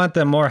 We don't want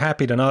them more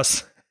happy than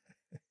us.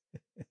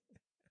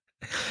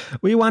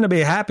 We want to be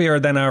happier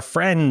than our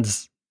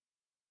friends.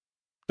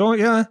 Don't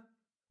you?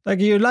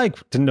 You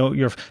like to know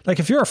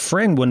if your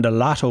friend won the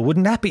lotto,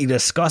 wouldn't that be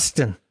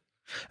disgusting?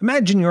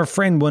 Imagine your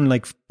friend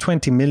won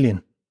 20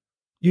 million.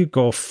 You'd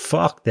go,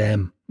 fuck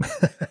them.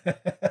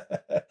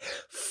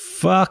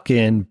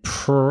 Fucking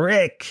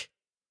prick.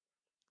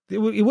 It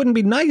wouldn't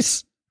be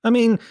nice.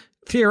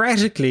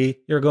 Theoretically,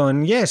 you're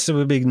going, yes, it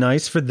would be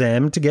nice for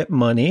them to get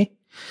money,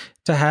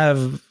 to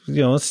have,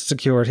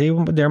 security.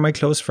 They're my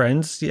close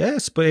friends.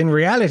 Yes. But in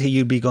reality,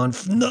 you'd be going,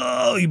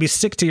 no, you'd be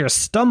sick to your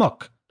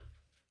stomach.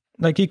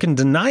 Like, you can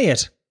deny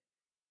it,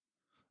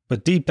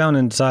 but deep down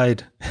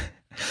inside,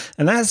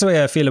 and that's the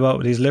way I feel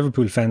about these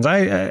Liverpool fans.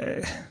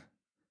 I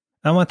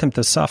want them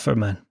to suffer,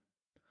 man,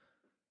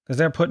 because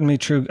they're putting me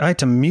through. I had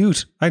to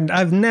mute.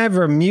 I've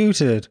never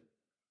muted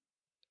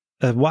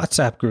a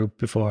WhatsApp group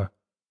before,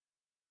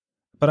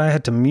 but I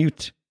had to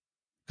mute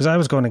because I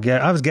was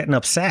getting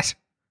upset.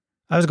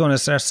 I was going to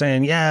start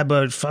saying, yeah,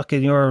 but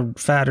fucking your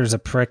father's a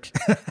prick.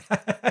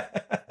 I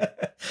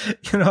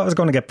was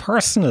going to get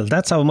personal.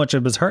 That's how much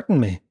it was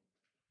hurting me.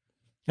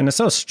 And it's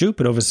so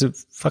stupid over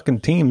fucking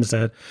teams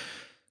that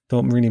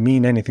don't really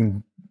mean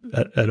anything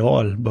at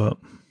all. But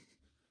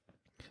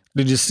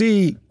did you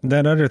see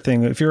that other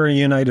thing? If you're a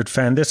United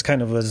fan, this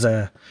kind of was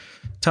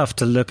tough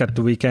to look at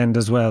the weekend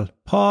as well.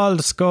 Paul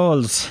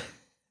Scholes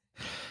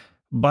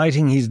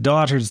biting his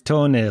daughter's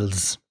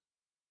toenails.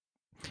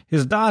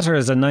 His daughter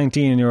is a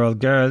 19-year-old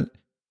girl.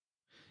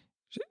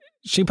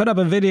 She put up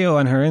a video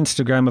on her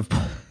Instagram of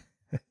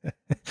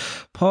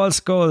Paul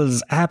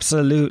Scholes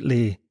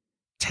absolutely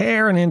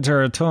tearing into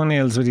her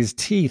toenails with his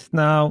teeth.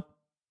 Now,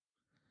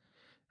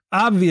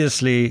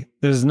 obviously,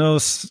 there's no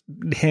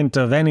hint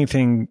of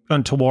anything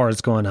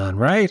untoward going on,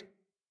 right?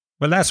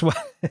 Well, that's what,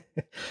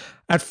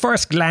 at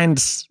first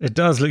glance, it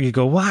does look, you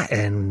go, what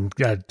in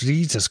God,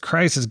 Jesus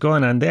Christ is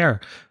going on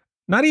there?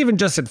 Not even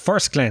just at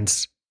first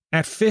glance.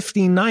 At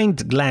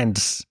 59th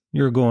glance,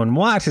 you're going,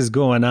 what is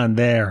going on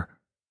there?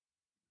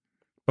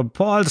 But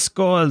Paul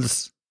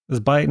Scholes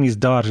is biting his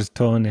daughter's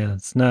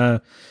toenails.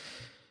 Now,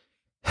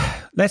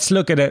 let's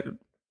look at it.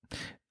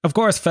 Of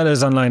course,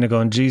 fellas online are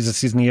going,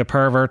 Jesus, isn't he a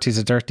pervert? He's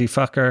a dirty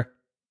fucker.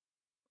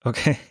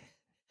 Okay.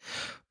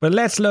 But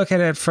let's look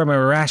at it from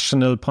a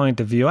rational point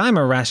of view. I'm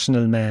a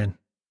rational man,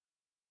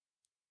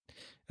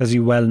 as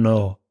you well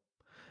know.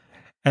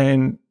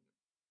 And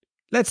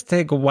let's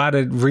take what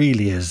it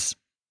really is.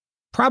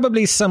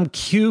 Probably some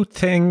cute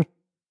thing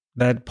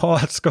that Paul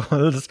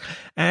Scholes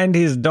and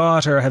his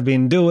daughter have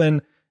been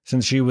doing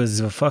since she was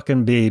a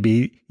fucking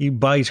baby. He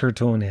bite her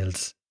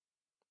toenails.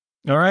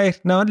 All right?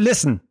 Now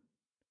listen.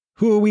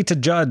 Who are we to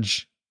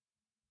judge?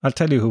 I'll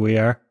tell you who we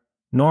are.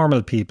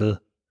 Normal people.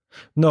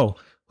 No.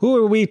 Who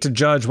are we to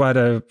judge what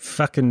a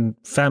fucking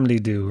family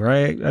do,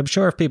 right? I'm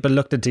sure if people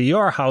looked into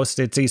your house,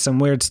 they'd see some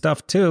weird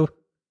stuff too.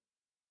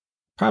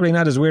 Probably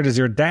not as weird as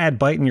your dad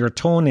biting your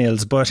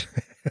toenails, but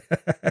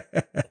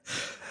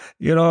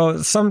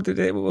it's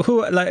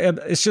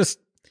just,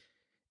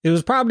 it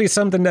was probably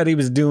something that he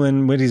was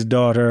doing with his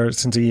daughter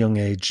since a young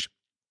age.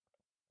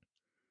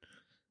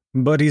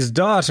 But his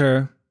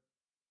daughter,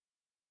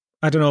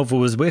 I don't know if it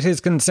was with his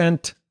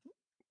consent,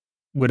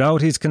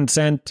 without his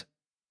consent,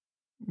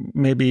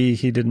 maybe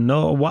he didn't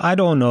know. I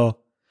don't know.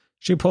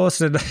 She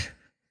posted,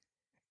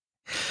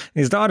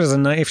 his daughter's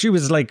if she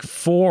was like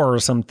 4 or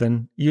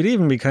something, you'd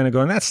even be kind of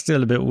going, that's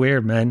still a bit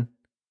weird, man.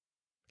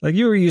 Like,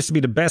 you used to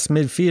be the best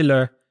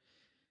midfielder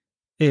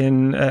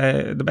in,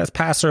 the best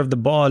passer of the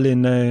ball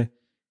in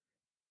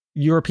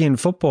European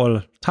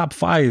football, top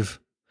 5.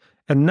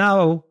 And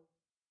now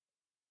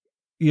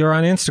you're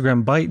on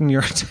Instagram biting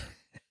your...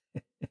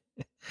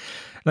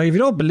 Like, if you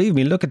don't believe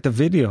me, look at the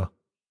video.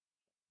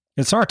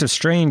 It's sort of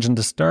strange and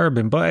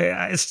disturbing, but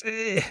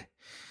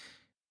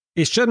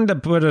he shouldn't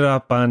have put it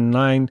up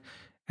online.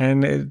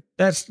 And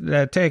that's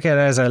take it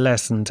as a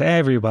lesson to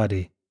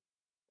everybody.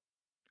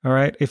 All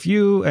right? If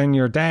you and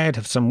your dad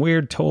have some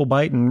weird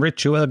toe-biting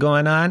ritual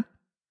going on,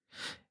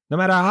 no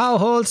matter how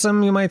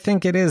wholesome you might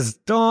think it is,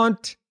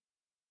 don't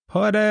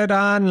put it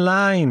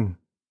online.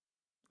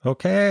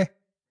 Okay?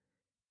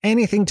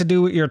 Anything to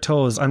do with your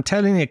toes. I'm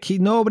telling you,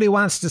 nobody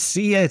wants to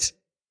see it.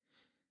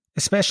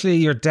 Especially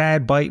your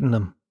dad biting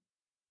them.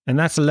 And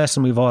that's a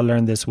lesson we've all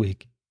learned this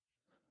week.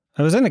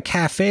 I was in a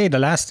cafe the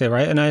last day,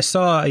 right? And I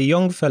saw a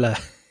young fella.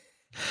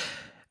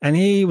 And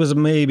he was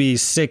maybe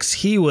 6.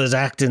 He was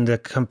acting the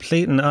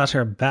complete and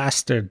utter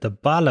bastard. The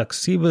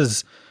bollocks. He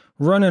was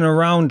running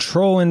around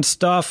throwing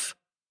stuff.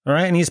 All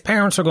right? And his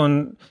parents were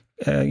going,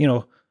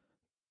 Declan,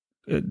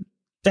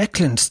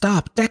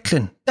 stop.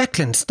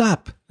 Declan,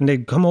 stop. And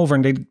they'd come over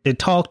and they'd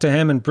talk to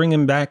him and bring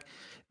him back.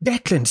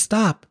 Declan,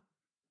 stop.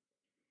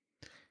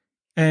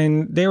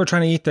 And they were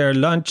trying to eat their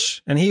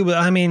lunch. And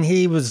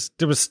there was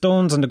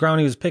stones on the ground.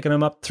 He was picking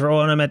them up,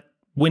 throwing them at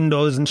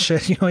windows and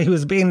shit. He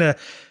was being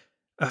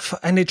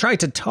and they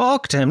tried to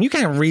talk to him. You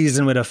can't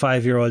reason with a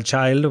 5-year-old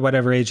child or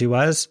whatever age he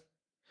was.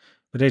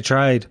 But they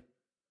tried.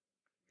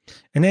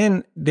 And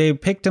then they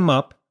picked him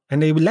up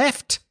and they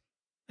left.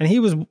 And he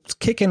was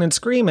kicking and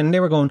screaming. And they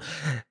were going,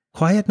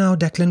 quiet now,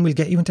 Declan. We'll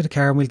get you into the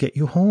car and we'll get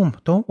you home.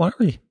 Don't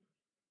worry.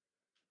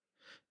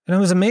 And I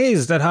was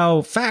amazed at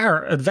how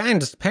far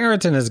advanced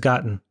parenting has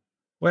gotten.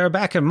 Where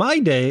back in my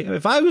day,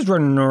 if I was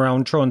running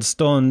around throwing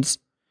stones,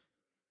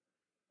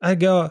 they'd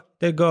go,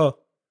 you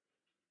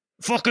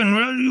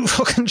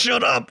fucking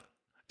shut up.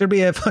 There'd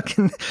be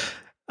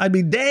I'd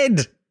be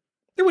dead.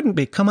 There wouldn't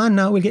be, come on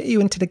now, we'll get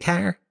you into the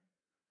car.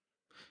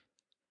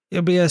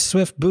 It'd be a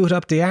swift boot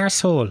up the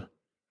arsehole.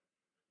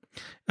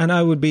 And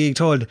I would be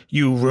told,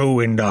 you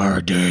ruined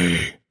our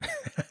day.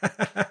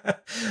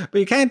 But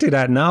you can't do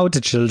that now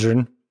to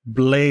children.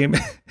 Blame.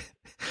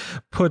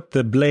 put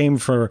the blame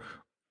for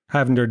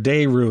having their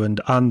day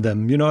ruined on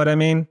them. You know what I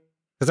mean?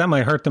 Because that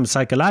might hurt them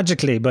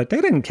psychologically, but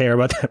they didn't care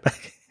about that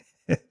back.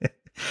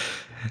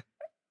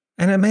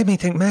 And it made me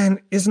think, man,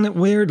 isn't it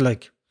weird?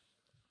 Like,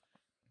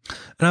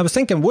 and I was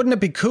thinking, wouldn't it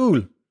be cool?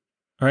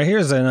 All right,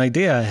 here's an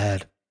idea I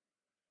had.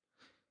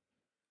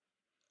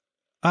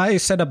 I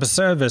set up a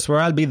service where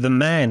I'll be the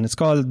man. It's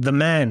called The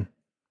Man.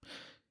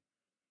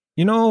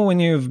 You know, when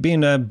you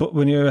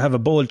have a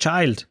bold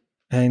child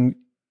and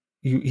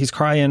he's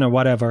crying or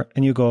whatever,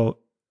 and you go,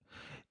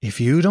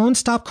 if you don't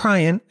stop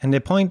crying, and they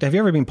point, have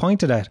you ever been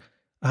pointed at?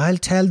 I'll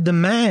tell the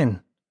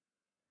man.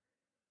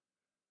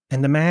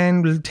 And the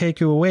man will take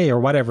you away, or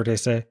whatever they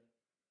say.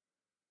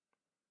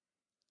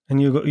 And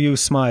you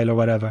smile or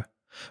whatever.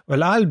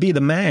 Well, I'll be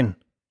the man.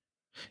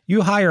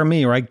 You hire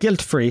me, right?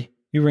 Guilt-free.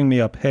 You ring me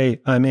up.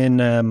 Hey, I'm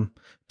in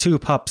Two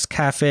Pups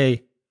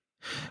Cafe.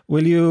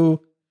 Will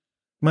you...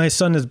 My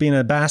son has been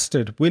a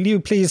bastard. Will you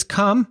please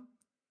come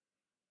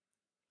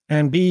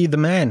and be the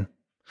man?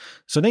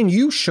 So then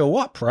you show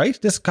up,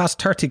 right? This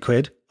costs 30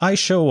 quid. I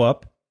show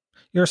up.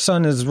 Your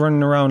son is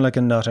running around like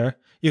a nutter.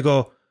 You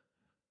go...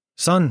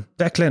 Son,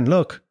 Declan,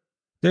 look,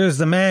 there's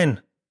the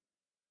man.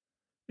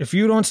 If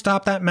you don't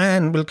stop, that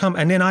man will come.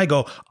 And then I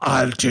go,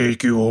 I'll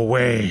take you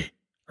away.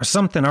 Or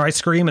something, or I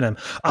scream at him,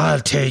 I'll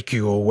take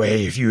you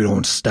away if you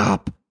don't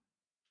stop.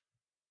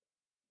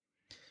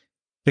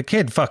 The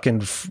kid fucking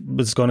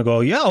was going to go,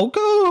 yeah,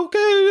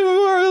 okay,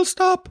 I'll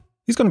stop.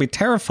 He's going to be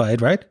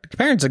terrified, right? The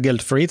parents are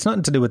guilt-free. It's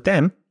nothing to do with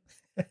them.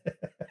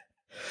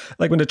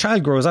 Like when the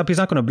child grows up, he's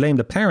not going to blame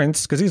the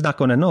parents because he's not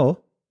going to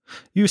know.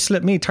 You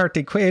slip me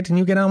 30 quid and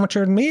you get on with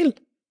your meal.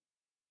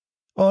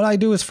 All I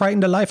do is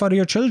frighten the life out of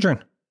your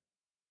children.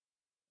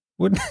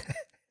 Wouldn't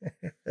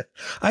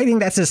I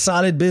think that's a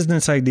solid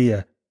business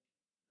idea.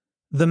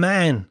 The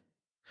man.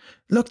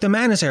 Look, the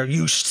man is here.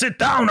 You sit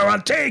down or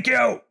I'll take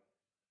you.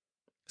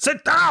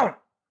 Sit down.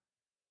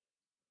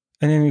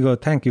 And then you go,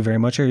 thank you very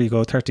much. Here you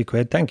go, 30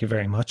 quid. Thank you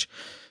very much.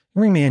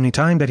 Ring me any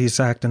time that he's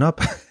acting up.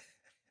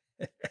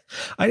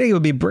 I think it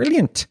would be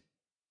brilliant.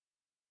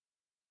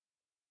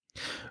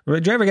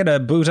 Did you ever get a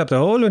boot up the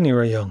hole when you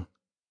were young?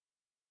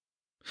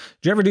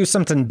 Did you ever do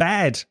something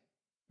bad?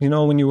 You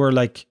know, when you were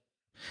like,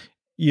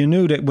 you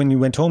knew that when you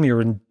went home you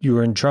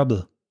were in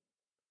trouble.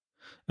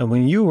 And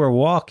when you were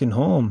walking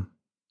home,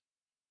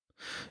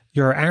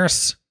 your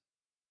arse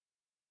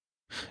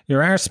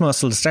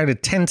muscles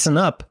started tensing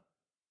up.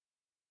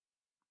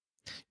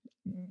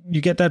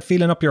 You get that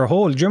feeling up your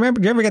hole. Do you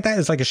ever get that?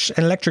 It's like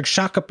an electric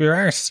shock up your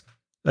arse.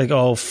 Like,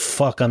 oh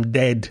fuck, I'm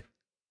dead.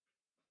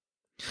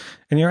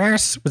 And your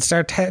arse would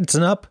start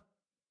tensing up.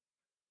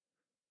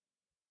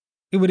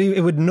 It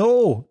would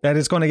know that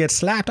it's going to get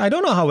slapped. I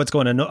don't know how it's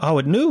going to know, how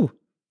it knew.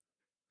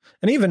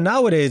 And even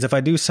nowadays, if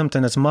I do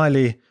something that's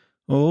mildly,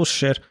 oh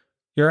shit,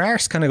 your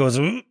arse kind of goes,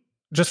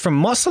 just from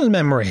muscle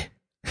memory.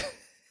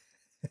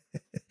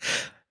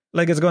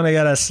 Like it's going to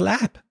get a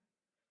slap.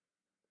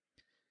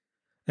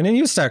 And then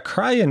you start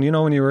crying, you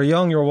know, when you were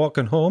young, you were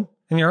walking home,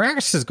 and your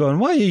arse is going,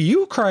 why are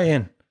you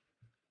crying?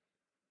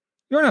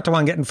 You're not the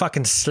one getting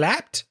fucking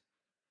slapped.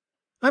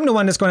 I'm the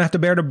one that's going to have to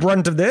bear the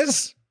brunt of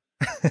this.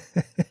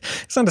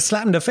 It's not a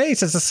slap in the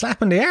face, it's a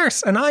slap in the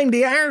arse, and I'm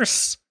the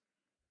arse.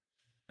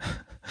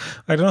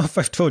 I don't know if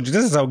I've told you,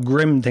 this is how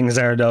grim things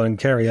are down in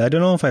Kerry. I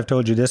don't know if I've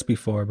told you this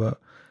before, but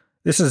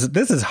this is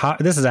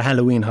a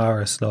Halloween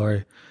horror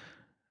story.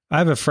 I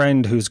have a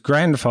friend whose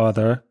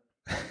grandfather,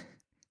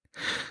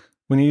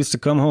 when he used to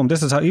come home,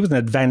 this is how he was an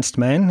advanced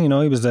man, you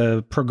know, he was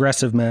a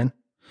progressive man.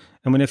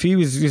 And if he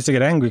used to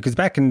get angry, because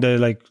back in the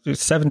like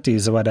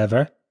 70s or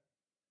whatever,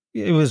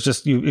 it was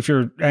just if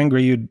you're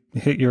angry, you'd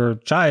hit your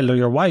child or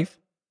your wife.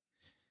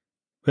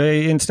 But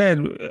instead,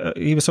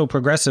 he was so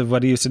progressive,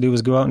 what he used to do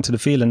was go out into the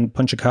field and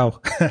punch a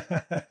cow.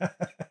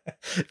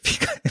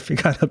 if he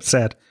got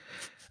upset.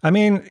 I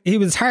mean,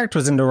 his heart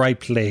was in the right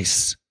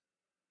place.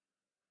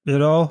 You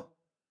know?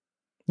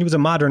 He was a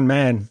modern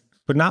man,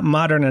 but not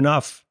modern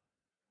enough,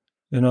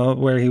 you know,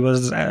 where he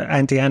was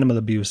anti-animal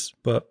abuse.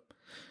 But,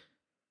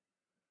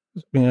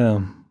 yeah,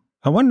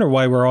 I wonder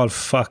why we're all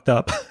fucked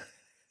up.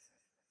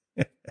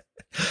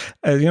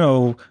 You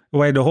know,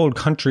 why the whole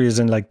country is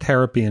in like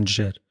therapy and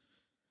shit.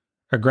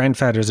 Our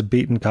grandfathers are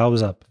beating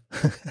cows up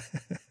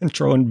and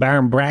throwing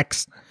barn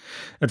bracks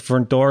at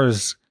front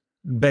doors,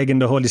 begging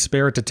the Holy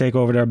Spirit to take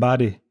over their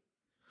body.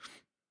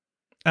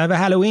 I have a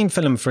Halloween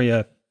film for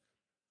you,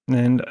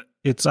 and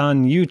it's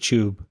on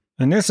YouTube.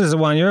 And this is the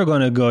one you're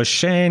going to go,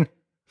 Shane,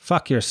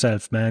 fuck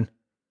yourself, man.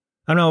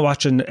 I'm not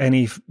watching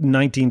any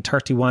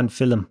 1931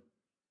 film.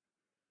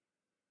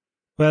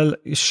 Well,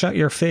 shut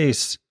your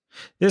face.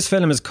 This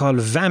film is called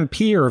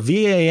Vampyr,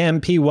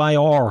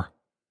 Vampyr,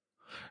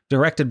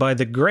 directed by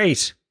the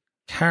great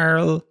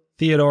Carl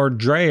Theodor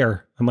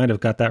Dreyer. I might have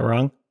got that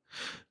wrong,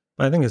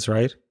 but I think it's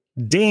right.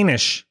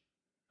 Danish.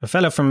 A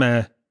fellow from,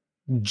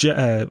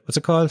 what's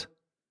it called?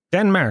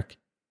 Denmark.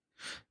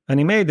 And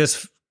he made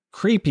this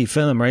creepy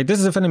film, right? This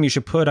is a film you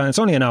should put on. It's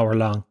only an hour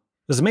long.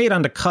 It was made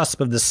on the cusp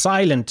of the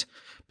silent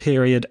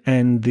period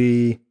and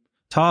the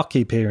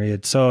talky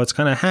period. So it's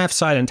kind of half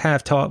silent,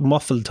 half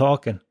muffled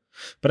talking.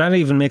 But that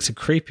even makes it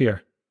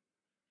creepier.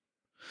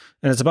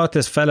 And it's about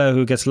this fella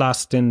who gets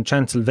lost in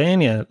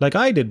Transylvania, like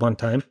I did one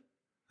time.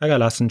 I got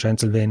lost in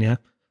Transylvania.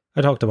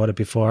 I talked about it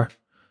before.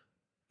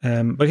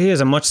 But he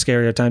has a much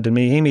scarier time than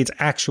me. He meets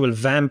actual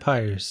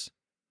vampires.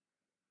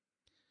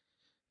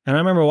 And I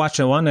remember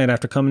watching it one night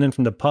after coming in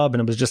from the pub,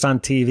 and it was just on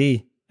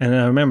TV. And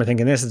I remember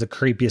thinking, this is the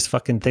creepiest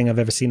fucking thing I've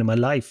ever seen in my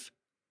life.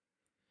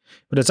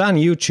 But it's on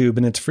YouTube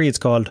and it's free. It's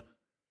called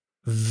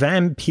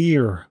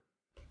Vampire.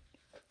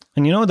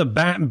 And you know the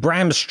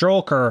Bram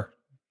Stoker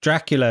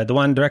Dracula, the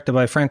one directed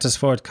by Francis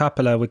Ford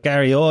Coppola with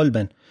Gary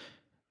Oldman.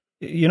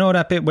 You know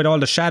that bit with all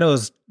the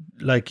shadows,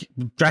 like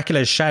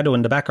Dracula's shadow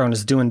in the background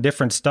is doing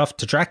different stuff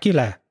to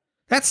Dracula?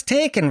 That's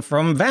taken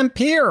from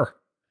Vampire.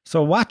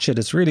 So watch it.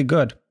 It's really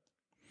good.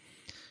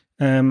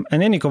 And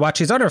then you could watch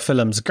these other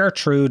films,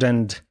 Gertrude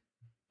and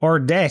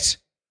Ordette.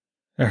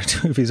 There are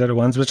two of these other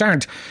ones, which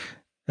aren't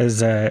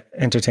as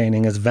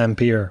entertaining as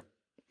Vampire.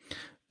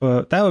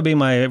 But that would be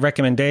my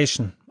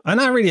recommendation. I'm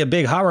not really a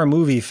big horror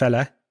movie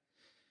fella.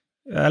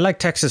 I like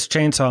Texas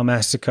Chainsaw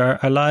Massacre.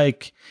 I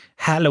like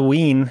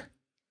Halloween.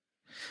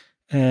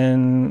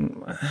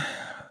 And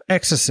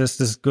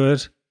Exorcist is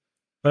good.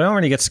 But I don't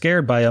really get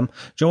scared by them. Do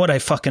you know what I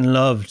fucking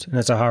loved? And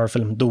it's a horror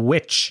film. The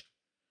Witch.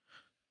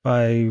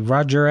 By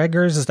Roger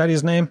Eggers. Is that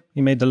his name?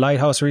 He made The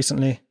Lighthouse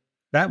recently.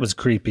 That was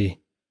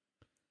creepy.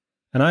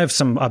 And I have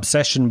some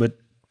obsession with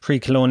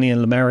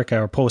pre-colonial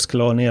America or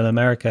post-colonial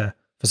America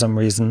for some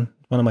reason.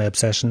 One of my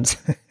obsessions.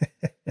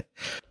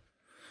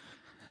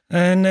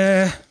 And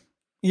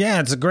yeah,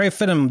 it's a great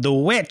film, The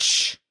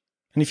Witch.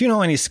 And if you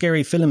know any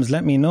scary films,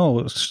 let me know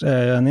on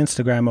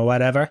Instagram or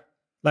whatever.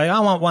 Like, I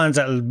want ones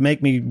that'll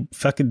make me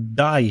fucking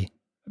die.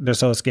 They're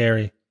so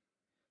scary.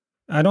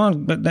 I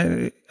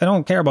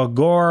don't care about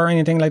gore or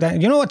anything like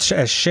that. You know what's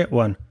a shit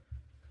one?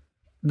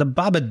 The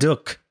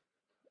Babadook.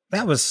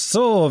 That was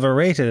so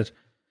overrated.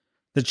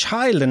 The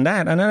child in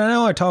that, and I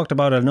know I talked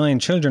about annoying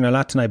children a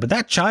lot tonight, but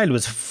that child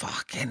was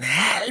fucking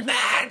hell,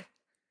 man.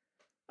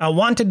 I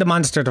wanted the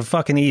monster to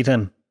fucking eat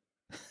him.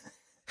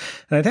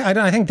 And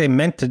I think they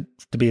meant it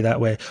to be that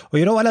way. Well,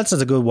 you know what else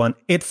is a good one?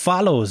 It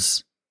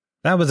Follows.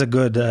 That was a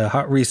good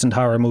recent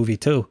horror movie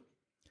too.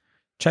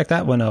 Check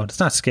that one out. It's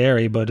not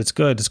scary, but it's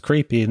good. It's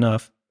creepy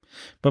enough.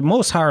 But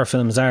most horror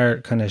films are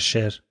kind of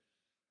shit.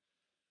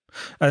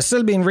 I've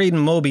still been reading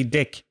Moby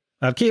Dick.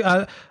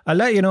 I'll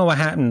let you know what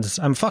happens.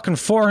 I'm fucking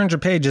 400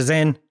 pages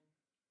in.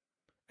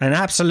 And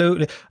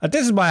absolutely,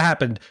 this is what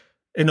happened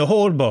in the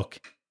whole book.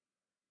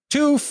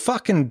 Two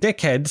fucking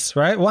dickheads,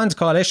 right? One's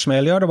called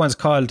Ishmael, the other one's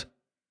called,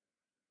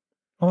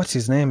 what's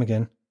his name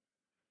again?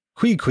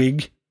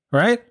 Queequeg,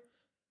 right?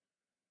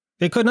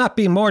 They could not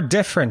be more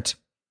different.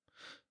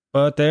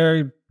 But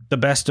they're the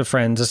best of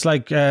friends. It's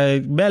like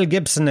Mel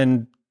Gibson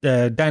and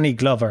Danny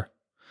Glover.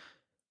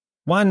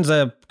 One's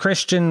a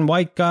Christian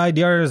white guy,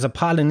 the other is a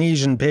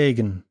Polynesian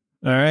pagan.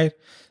 All right?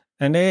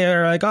 And they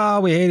are like, oh,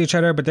 we hate each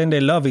other, but then they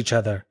love each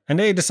other. And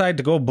they decide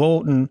to go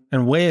boating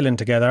and whaling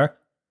together.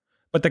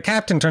 But the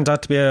captain turns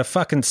out to be a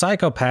fucking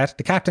psychopath.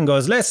 The captain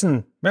goes,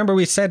 listen, remember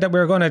we said that we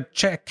were going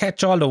to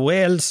catch all the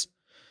whales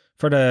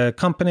for the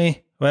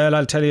company? Well,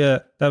 I'll tell you,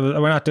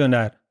 we're not doing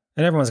that.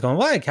 And everyone's going,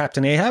 why,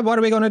 Captain Ahab? What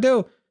are we going to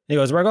do? He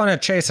goes, we're going to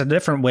chase a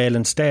different whale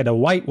instead, a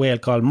white whale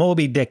called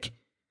Moby Dick.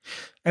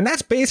 And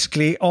that's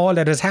basically all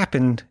that has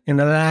happened in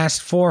the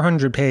last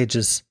 400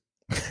 pages.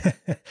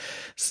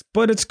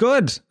 But it's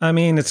good. I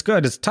mean, it's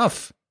good. It's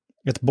tough.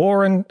 It's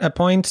boring at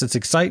points. It's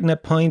exciting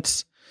at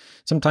points.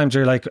 Sometimes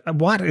you're like,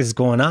 what is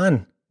going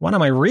on? What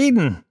am I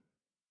reading?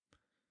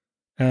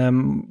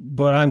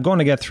 But I'm going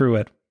to get through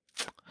it.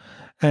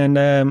 And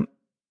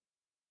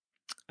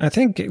I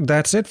think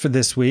that's it for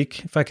this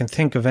week. If I can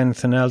think of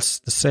anything else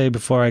to say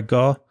before I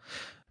go.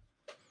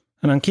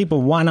 And I'm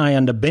keeping one eye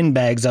on the bin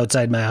bags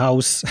outside my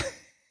house.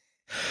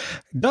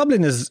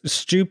 Dublin is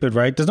stupid,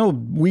 right? There's no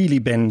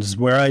wheelie bins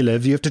where I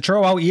live. You have to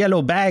throw out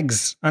yellow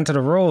bags onto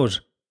the road.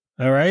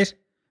 All right?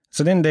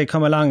 So then they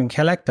come along and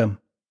collect them.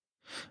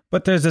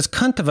 But there's this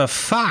cunt of a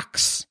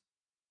fox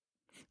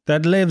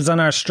that lives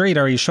on our street,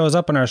 or he shows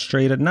up on our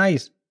street at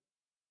night.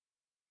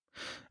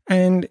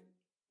 And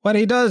what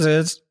he does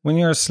is, when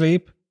you're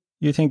asleep,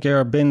 you think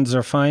your bins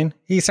are fine.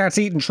 He starts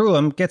eating through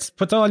them,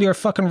 puts all your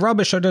fucking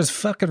rubbish, or there's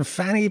fucking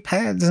fanny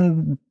pads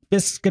and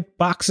biscuit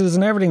boxes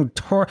and everything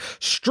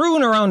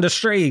strewn around the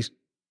street.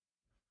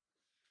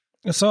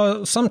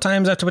 So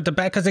sometimes I have to put the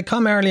back, because they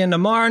come early in the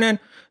morning.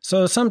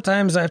 So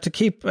sometimes I have to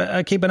keep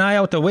an eye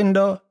out the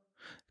window,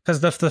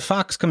 because if the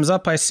fox comes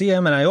up, I see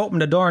him and I open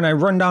the door and I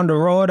run down the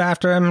road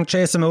after him and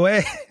chase him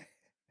away.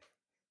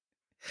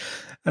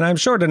 And I'm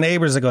sure the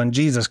neighbours are going,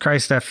 Jesus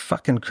Christ, that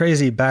fucking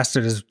crazy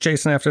bastard is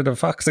chasing after the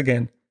fox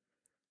again.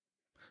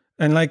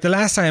 And like the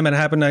last time it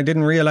happened, I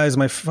didn't realise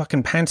my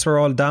fucking pants were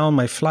all down.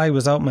 My fly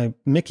was out. My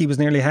Mickey was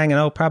nearly hanging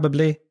out,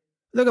 probably.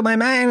 Look at my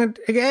man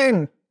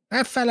again.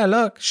 That fella,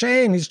 look,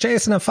 Shane, he's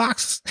chasing a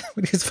fox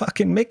with his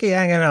fucking Mickey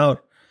hanging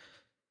out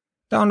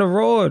down the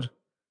road.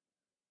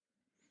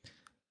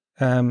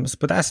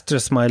 But that's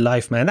just my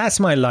life, man. That's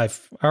my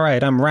life. All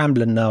right, I'm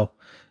rambling now.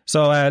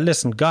 So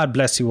listen, God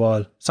bless you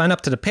all. Sign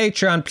up to the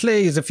Patreon,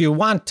 please, if you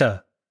want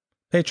to.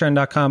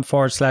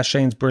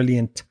 Patreon.com/Shane's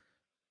Brilliant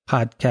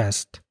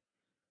Podcast.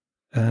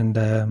 And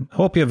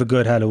hope you have a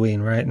good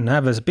Halloween, right?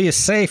 And be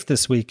safe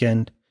this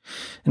weekend.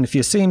 And if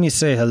you see me,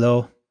 say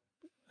hello.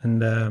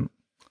 And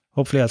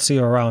hopefully I'll see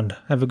you around.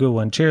 Have a good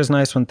one. Cheers,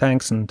 nice one,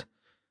 thanks, and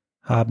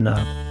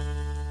hobnob.